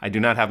dog. I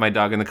do not have my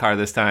dog in the car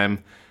this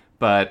time,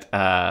 but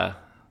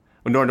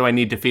nor do I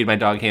need to feed my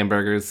dog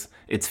hamburgers.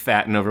 It's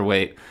fat and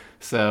overweight.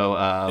 So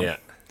Yeah.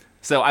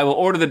 So I will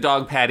order the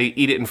dog patty,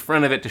 eat it in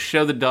front of it to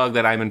show the dog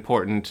that I'm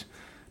important.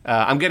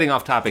 I'm getting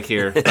off topic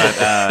here, but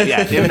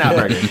yeah, In-N-Out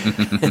burger.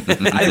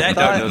 That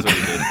dog knows what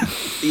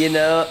he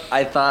did.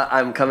 I thought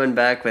I'm coming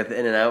back with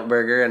In-N-Out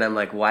burger, and I'm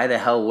like, why the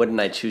hell wouldn't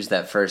I choose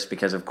that first?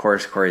 Because of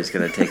course Corey's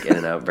going to take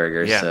In-N-Out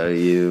burger. Yeah. So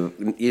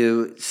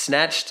you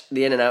snatched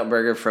the In-N-Out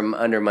burger from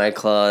under my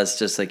claws,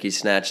 just like you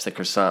snatched the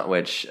croissant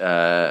witch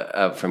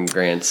out from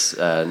Grant's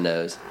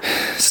nose.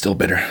 Still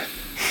bitter.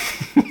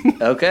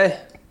 Okay,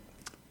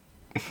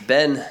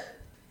 Ben.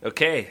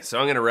 Okay, so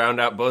I'm going to round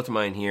out both of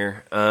mine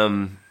here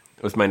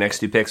with my next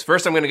 2 picks.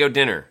 First, I'm going to go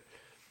dinner.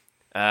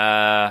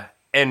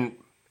 And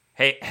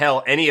hey,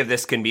 hell, any of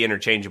this can be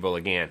interchangeable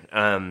again.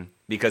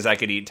 Because I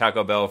could eat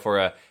Taco Bell for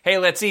a, hey,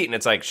 let's eat. And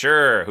it's like,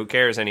 sure, who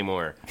cares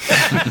anymore?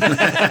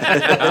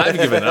 I've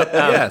given up.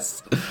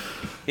 Yes.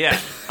 Yeah,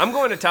 I'm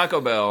going to Taco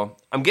Bell.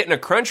 I'm getting a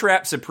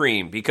Crunchwrap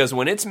Supreme because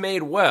when it's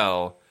made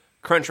well,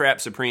 Crunchwrap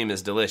Supreme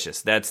is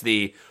delicious. That's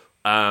the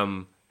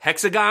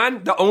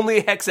hexagon, the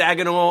only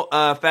hexagonal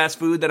fast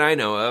food that I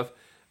know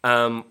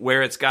of,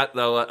 where it's got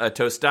a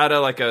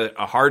tostada, like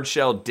a hard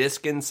shell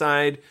disc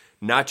inside,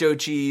 nacho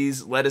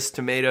cheese, lettuce,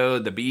 tomato,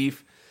 the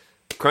beef,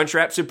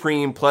 Crunchwrap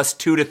Supreme, plus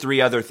 2 to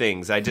 3 other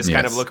things. I just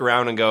kind of Yes. look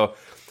around and go,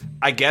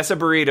 I guess a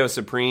burrito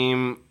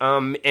Supreme,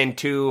 and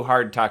 2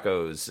 hard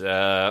tacos,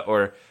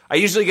 or I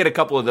usually get a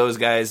couple of those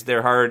guys.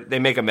 They're hard. They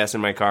make a mess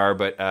in my car,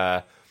 but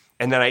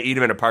and then I eat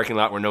them in a parking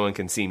lot where no one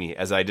can see me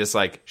as I just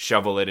like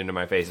shovel it into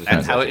my face.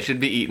 That's how it should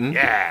be eaten.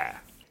 Yeah.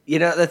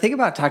 The thing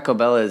about Taco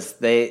Bell is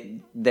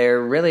they're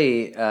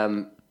really,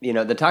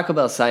 the Taco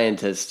Bell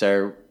scientists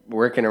are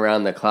working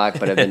around the clock,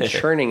 but have been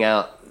churning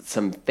out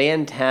some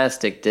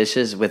fantastic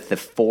dishes with the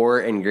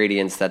 4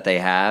 ingredients that they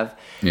have.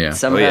 Yeah.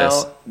 Somehow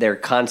yes. they're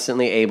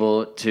constantly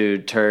able to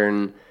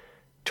turn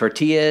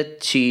tortilla,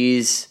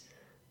 cheese,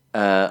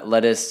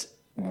 lettuce,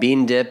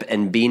 bean dip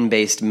and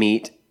bean-based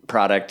meat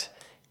product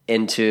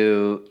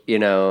into,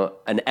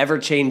 an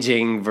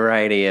ever-changing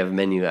variety of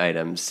menu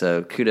items.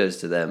 So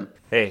kudos to them.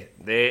 Hey,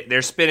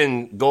 they're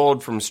spinning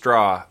gold from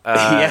straw.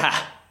 Yeah,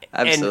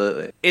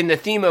 absolutely. And in the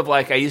theme of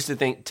I used to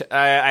think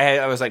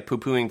I was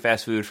poo-pooing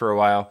fast food for a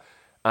while.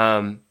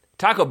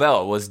 Taco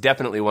Bell was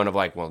definitely one of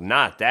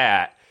not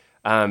that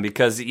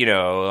because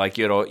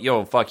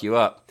it'll fuck you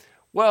up.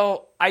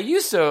 Well, I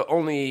used to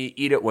only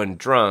eat it when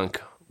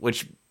drunk,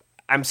 which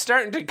I'm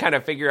starting to kind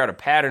of figure out a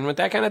pattern with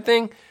that kind of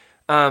thing.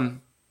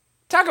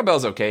 Taco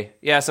Bell's okay.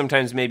 Yeah,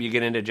 sometimes maybe you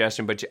get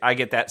indigestion, but I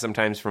get that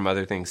sometimes from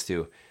other things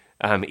too.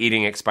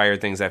 Eating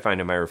expired things I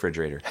find in my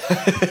refrigerator.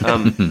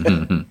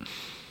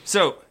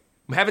 So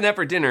I'm having that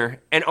for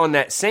dinner, and on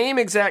that same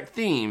exact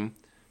theme,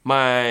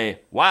 my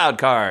wild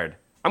card,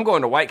 I'm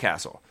going to White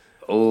Castle.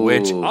 Oh.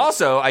 Which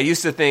also I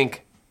used to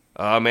think,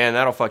 oh man,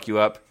 that'll fuck you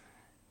up.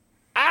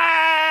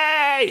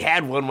 I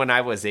had one when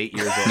I was 8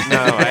 years old.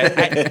 No,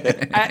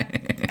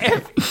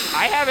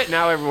 I have it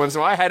now every once in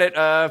a while. I had it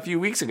a few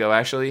weeks ago,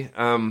 actually.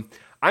 I'm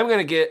going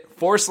to get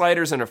 4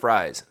 sliders and a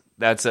fries.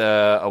 That's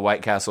a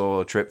White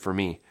Castle trip for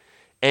me.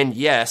 And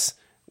yes,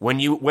 when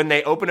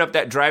they open up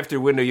that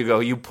drive-through window, you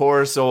go, you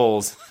poor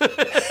souls. It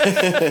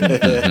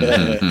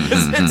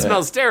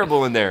smells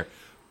terrible in there.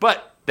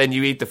 But then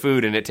you eat the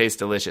food and it tastes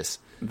delicious.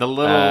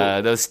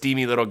 Those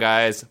steamy little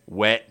guys,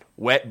 wet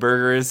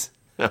burgers.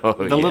 Oh,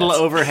 the little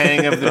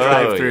overhang of the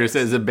drive-thru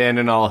says,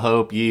 "Abandon all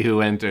hope, ye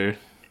who enter."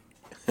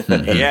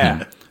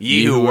 Yeah,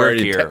 ye who work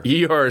here.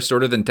 You are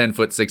shorter than 10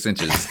 foot 6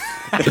 inches.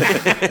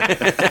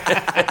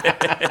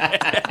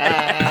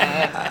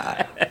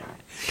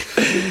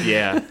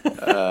 Yeah,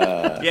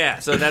 yeah.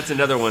 So that's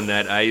another one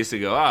that I used to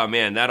go, oh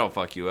man, that'll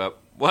fuck you up.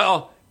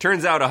 Well,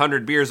 turns out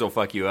 100 beers will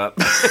fuck you up.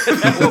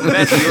 That will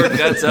mess your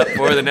guts up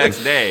for the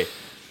next day.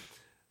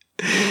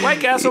 White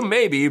Castle,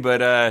 maybe, but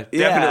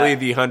definitely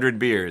the 100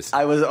 beers.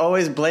 I was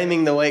always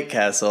blaming the White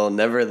Castle,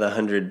 never the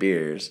 100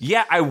 beers.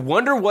 Yeah, I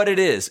wonder what it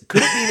is.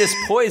 Could it be this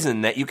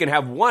poison that you can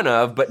have one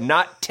of, but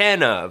not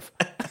 10 of?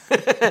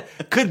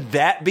 Could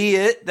that be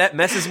it that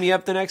messes me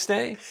up the next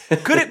day?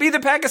 Could it be the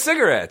pack of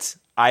cigarettes?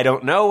 I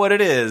don't know what it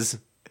is,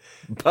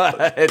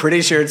 but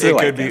pretty sure it's the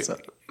White Castle.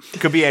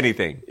 Could be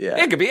anything. Yeah.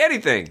 It could be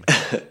anything.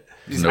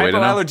 These No way to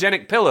know.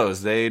 hypoallergenic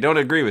pillows, they don't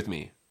agree with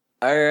me.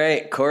 All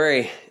right,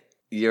 Corey.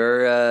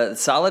 Your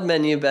solid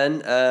menu,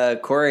 Ben.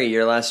 Corey,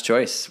 your last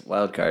choice,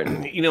 wild card.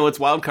 It's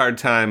wild card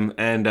time,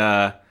 and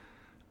I'm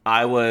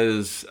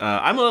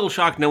a little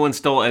shocked no one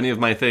stole any of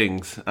my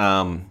things.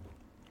 The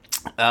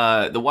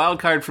wild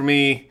card for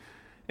me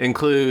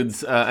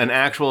includes an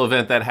actual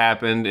event that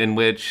happened in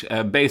which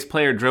a bass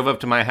player drove up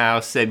to my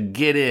house, said,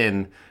 "Get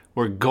in,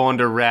 we're going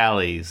to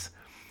Rallies."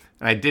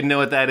 And I didn't know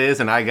what that is,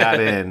 and I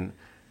got in.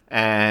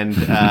 And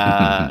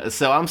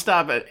so I'm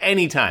stopping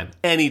anytime.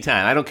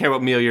 I don't care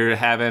what meal you're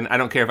having. I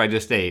don't care if I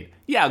just ate.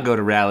 Yeah, I'll go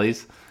to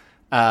Rallies.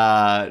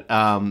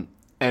 And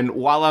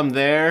while I'm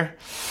there,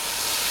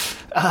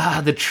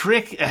 the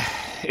trick,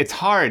 it's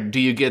hard. Do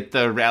you get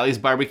the Rallies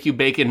barbecue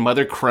bacon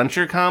mother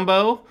cruncher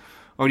combo?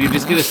 Or do you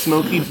just get a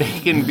smoky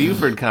bacon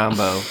Buford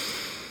combo?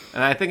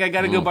 And I think I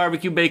got to go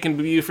barbecue bacon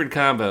Buford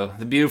combo.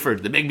 The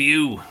Buford, the big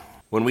Bew.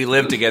 When we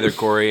lived together,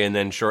 Corey, and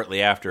then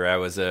shortly after, I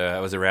was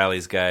a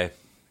Rallies guy.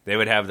 They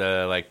would have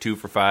the 2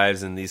 for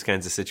 $5s in these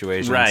kinds of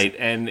situations, right?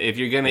 And if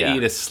you're gonna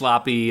eat a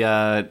sloppy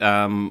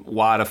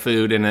wad of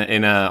food in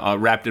a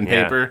wrapped in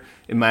paper,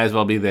 it might as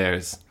well be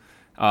theirs.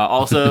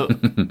 Also,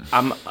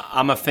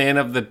 I'm a fan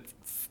of the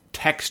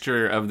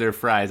texture of their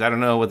fries. I don't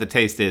know what the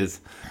taste is.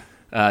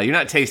 You're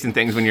not tasting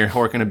things when you're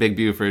horking a big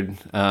Buford.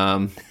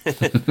 No,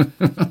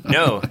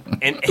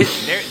 and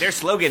their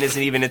slogan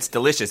isn't even "it's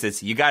delicious."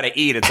 It's "you got to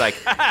eat." It's like,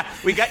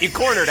 we got you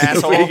cornered,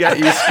 asshole. We got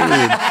you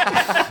screwed.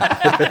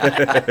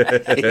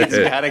 It's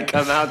got to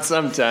come out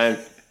sometime.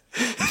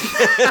 You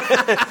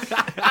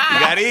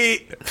got to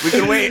eat. We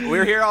can wait.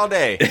 We're here all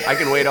day. I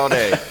can wait all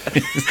day.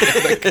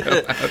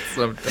 Come out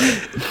sometime.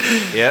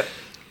 Yep.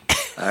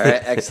 All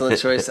right, excellent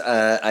choice.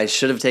 I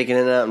should have taken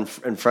it out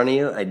in front of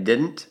you. I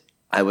didn't.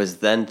 I was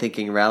then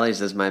thinking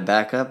Rallies as my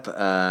backup,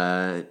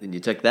 and you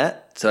took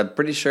that. So I'm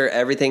pretty sure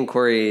everything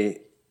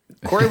Corey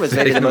was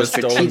maybe the most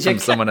stolen strategic from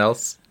someone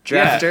else.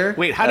 drafter. Yeah.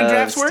 Wait, how do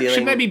drafts work? stealing-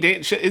 Shouldn't I be?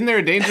 Isn't there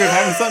a danger of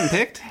having something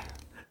picked?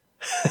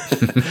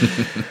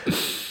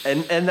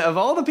 And of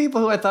all the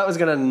people who I thought was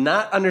going to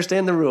not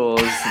understand the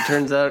rules, it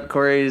turns out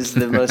Corey's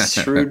the most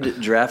shrewd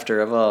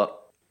drafter of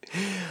all.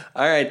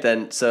 All right,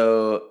 then.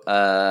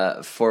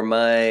 So for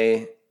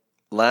my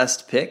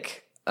last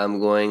pick, I'm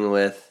going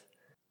with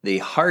the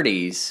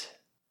Hardee's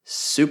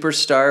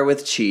Superstar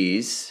with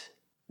cheese,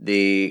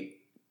 the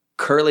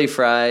curly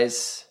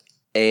fries,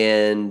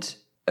 and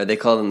they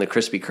call them the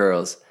crispy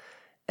curls,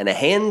 and a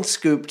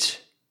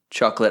hand-scooped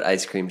chocolate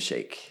ice cream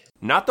shake.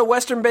 Not the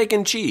Western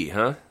bacon cheese,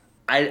 huh?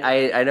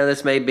 I know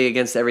this may be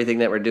against everything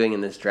that we're doing in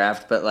this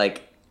draft, but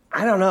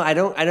I don't know. I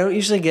don't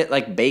usually get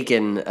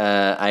bacon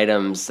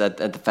items at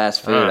the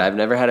fast food. I've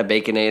never had a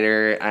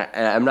Baconator.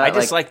 I'm not. I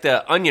just like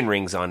the onion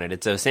rings on it.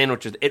 It's a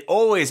sandwich. It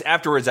always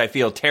afterwards I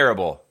feel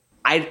terrible.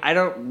 I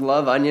don't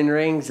love onion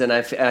rings, and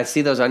I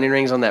see those onion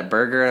rings on that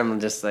burger, and I'm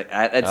just like,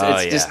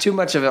 it's just too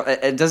much of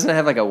it. It doesn't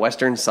have like a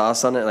Western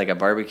sauce on it, like a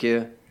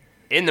barbecue.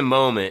 In the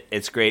moment,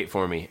 it's great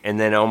for me, and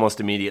then almost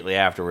immediately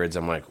afterwards,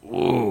 I'm like,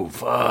 "Ooh,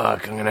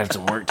 fuck! I'm gonna have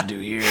some work to do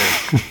here."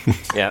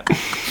 Yeah.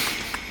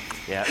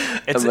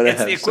 It's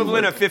the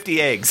equivalent of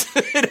 50 eggs.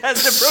 It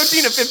has the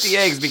protein of 50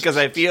 eggs because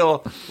I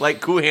feel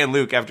like Kuhan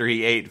Luke after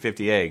he ate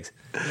 50 eggs.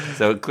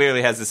 So it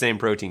clearly has the same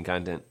protein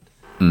content.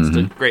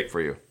 It's great for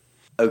you.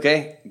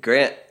 Okay,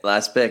 Grant,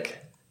 last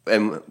pick.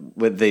 And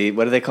with the,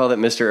 what do they call it,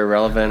 Mr.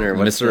 Irrelevant? Or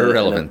what's Mr.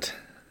 Irrelevant.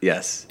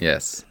 Yes.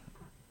 Yes.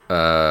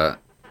 In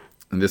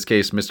this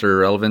case, Mr.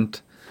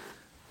 Irrelevant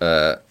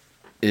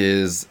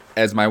is,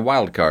 as my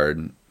wild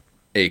card,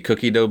 a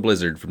cookie dough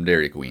blizzard from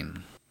Dairy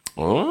Queen.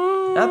 Oh.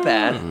 Not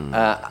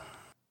bad.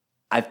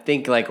 I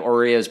think like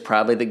Oreo is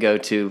probably the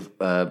go-to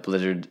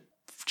blizzard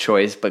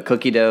choice, but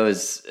cookie dough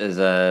is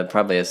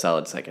probably a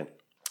solid second.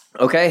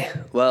 Okay,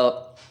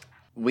 well,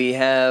 we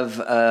have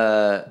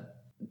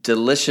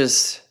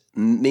delicious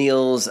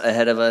meals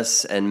ahead of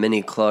us and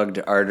many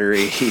clogged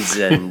arteries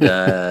and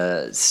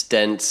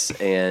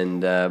stents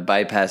and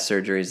bypass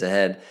surgeries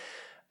ahead.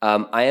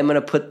 I am going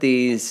to put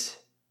these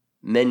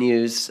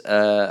menus,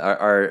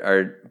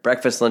 our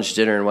breakfast, lunch,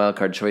 dinner, and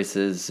wildcard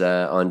choices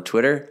on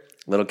Twitter.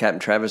 Little Captain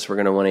Travis, we're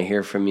going to want to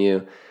hear from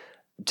you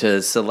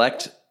to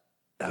select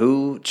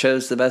who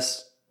chose the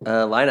best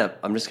lineup.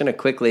 I'm just going to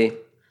quickly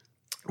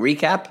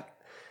recap.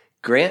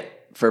 Grant,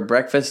 for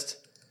breakfast,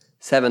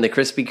 is having the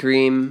Krispy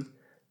Kreme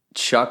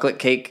chocolate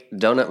cake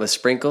donut with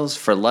sprinkles.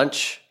 For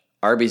lunch,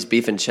 Arby's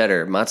beef and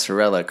cheddar,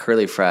 mozzarella,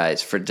 curly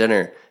fries. For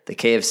dinner, the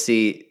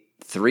KFC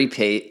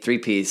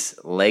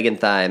three-piece leg and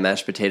thigh,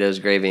 mashed potatoes,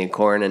 gravy, and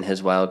corn, and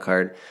his wild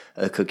card,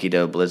 a cookie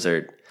dough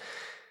blizzard.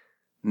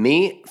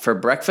 Me, for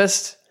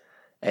breakfast,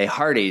 a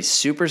Hardee's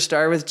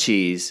Superstar with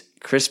cheese,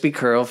 crispy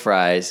curl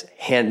fries,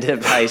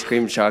 hand-dipped ice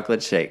cream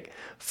chocolate shake.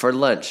 For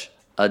lunch,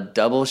 a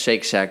double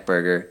Shake Shack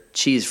burger,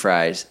 cheese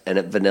fries, and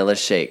a vanilla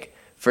shake.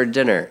 For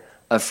dinner,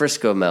 a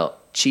Frisco Melt,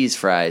 cheese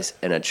fries,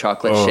 and a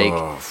chocolate shake.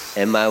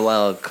 And my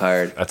wild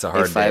card, that's a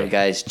hard Five day.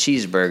 Guys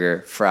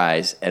cheeseburger,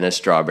 fries, and a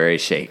strawberry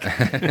shake.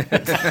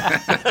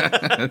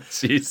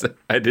 Jeez,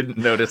 I didn't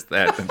notice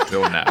that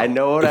until now. I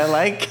know what I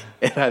like,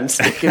 and I'm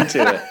sticking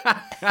to it.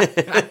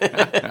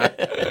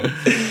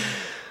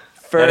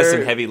 That is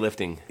some heavy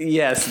lifting.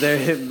 Yes,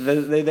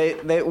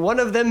 they one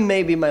of them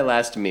may be my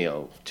last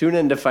meal. Tune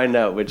in to find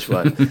out which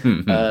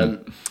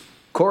one.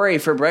 Corey,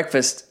 for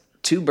breakfast,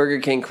 2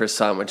 Burger King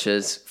croissant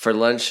sandwiches. For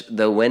lunch,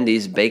 the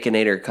Wendy's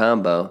Baconator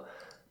combo.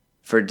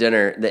 For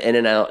dinner, the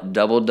In-N-Out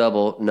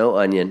double, no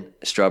onion,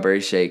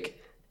 strawberry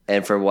shake.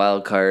 And for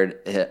wild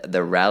card,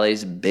 the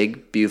Rally's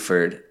Big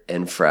Buford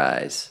and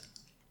fries.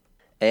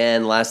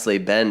 And lastly,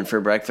 Ben, for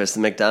breakfast,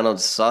 the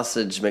McDonald's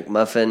sausage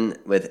McMuffin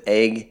with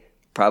egg,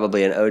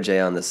 probably an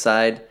OJ on the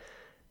side.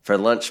 For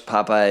lunch,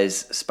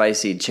 Popeye's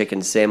spicy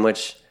chicken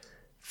sandwich.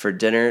 For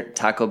dinner,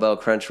 Taco Bell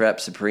Crunchwrap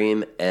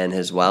Supreme and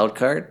his wild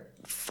card,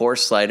 4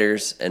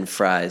 sliders and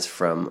fries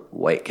from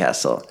White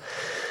Castle.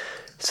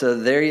 So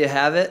there you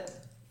have it.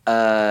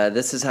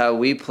 This is how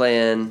we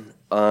plan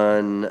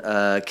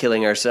on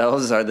killing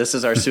ourselves. This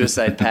is our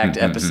suicide pact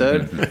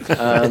episode.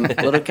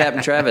 Little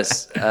Captain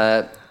Travis,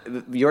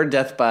 your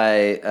death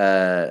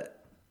by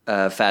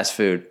fast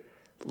food.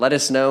 Let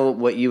us know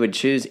what you would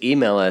choose.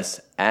 Email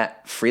us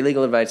at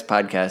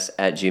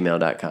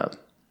freelegaladvicepodcast@gmail.com.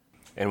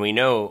 And we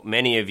know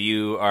many of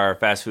you are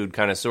fast food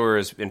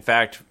connoisseurs. In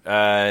fact,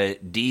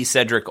 D.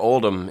 Cedric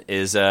Oldham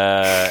is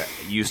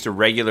used to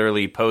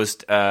regularly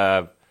post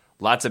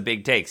lots of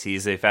big takes.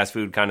 He's a fast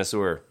food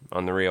connoisseur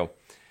on the reel.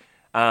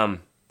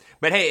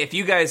 But hey, if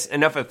you guys,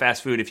 enough of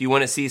fast food, if you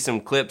want to see some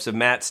clips of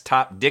Matt's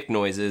top dick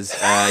noises,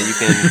 you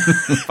can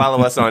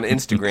follow us on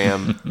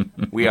Instagram.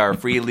 We are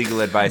Free Legal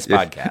Advice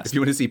Podcast. If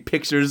you want to see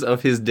pictures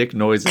of his dick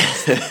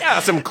noises. Yeah,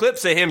 some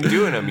clips of him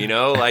doing them,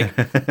 like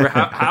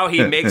how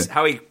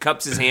he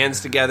cups his hands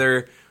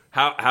together,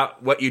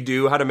 what you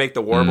do, how to make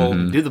the warble.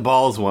 Mm-hmm. Do the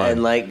balls one.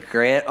 And like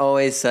Grant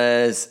always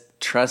says,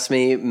 trust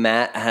me,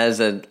 Matt has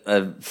a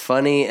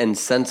funny and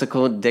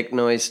sensical dick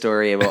noise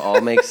story. It will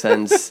all make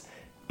sense.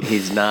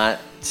 He's not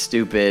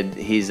stupid.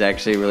 He's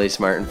actually really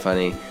smart and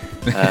funny.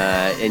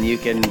 And you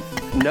can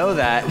know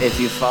that if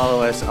you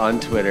follow us on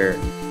Twitter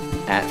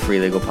at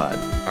FreeLegalPod.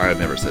 I've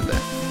never said that.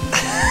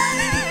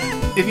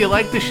 If you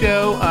like the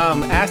show,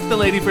 ask the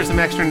lady for some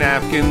extra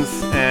napkins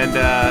and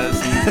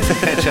some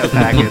ketchup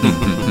packets.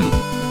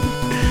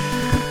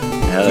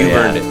 Hell You've yeah.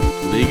 earned it.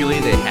 Legally,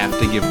 they have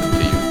to give them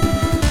to you.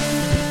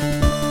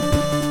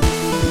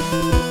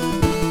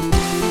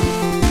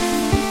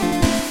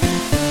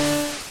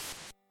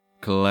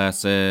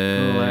 Classic.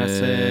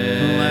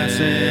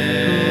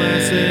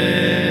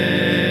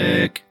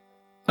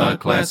 A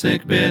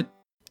classic bit.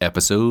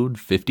 Episode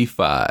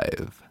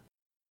 55.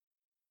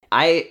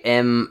 I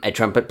am a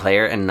trumpet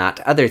player and not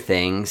other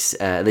things,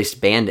 at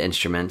least band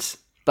instruments.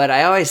 But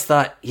I always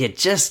thought you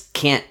just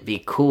can't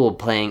be cool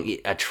playing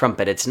a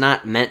trumpet. It's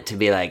not meant to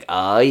be like,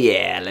 oh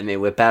yeah, let me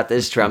whip out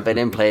this trumpet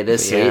and play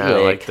this sweet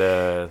lick. Like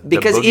the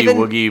Because boogie even-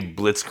 woogie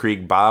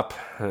blitzkrieg bop.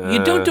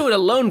 You don't do it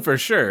alone for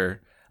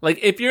sure. Like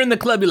if you're in the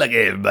club, you're like,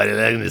 hey, everybody,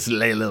 let me just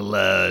lay a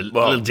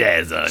little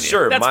jazz on you.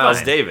 Sure, That's Miles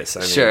fine. Davis. I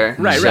mean, Sure.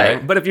 Right, Sure.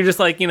 right. But if you're just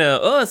like,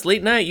 oh, it's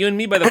late night, you and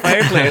me by the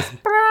fireplace.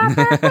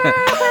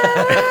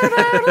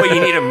 Well,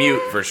 you need a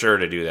mute for sure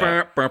to do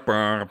that.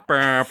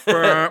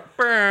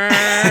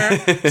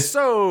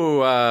 So,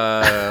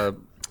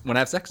 want to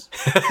have sex?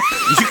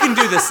 You can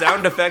do the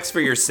sound effects for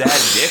your sad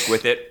dick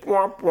with it.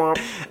 Womp, womp.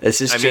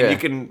 This is I true. mean, you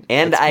can.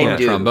 And more I a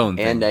do. trombone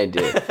thing. And I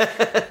do.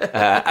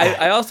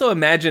 I also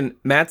imagine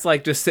Matt's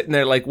like just sitting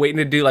there, like waiting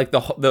to do like the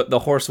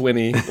horse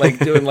whinny, like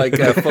doing like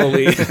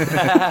Foley.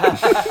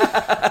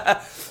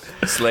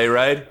 Sleigh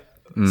ride.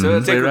 So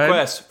take Sleigh ride?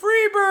 request.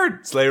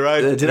 Freebird. Sleigh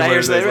ride. Did I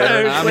hear sleigh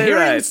ride? I'm Sleigh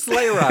hearing ride.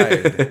 sleigh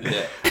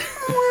ride.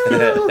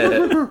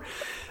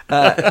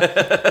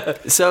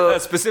 So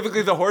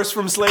Specifically the horse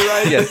from Sleigh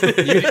Ride? Yes,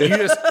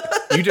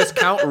 you just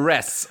count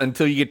rests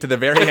until you get to the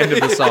very end of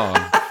the song.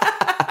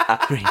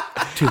 3,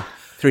 2,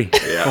 3,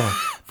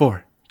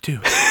 4, 2,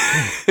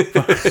 3,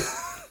 4.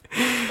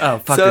 Oh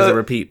fuck! So- There's a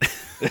repeat.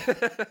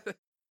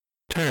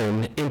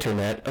 Turn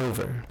internet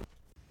over.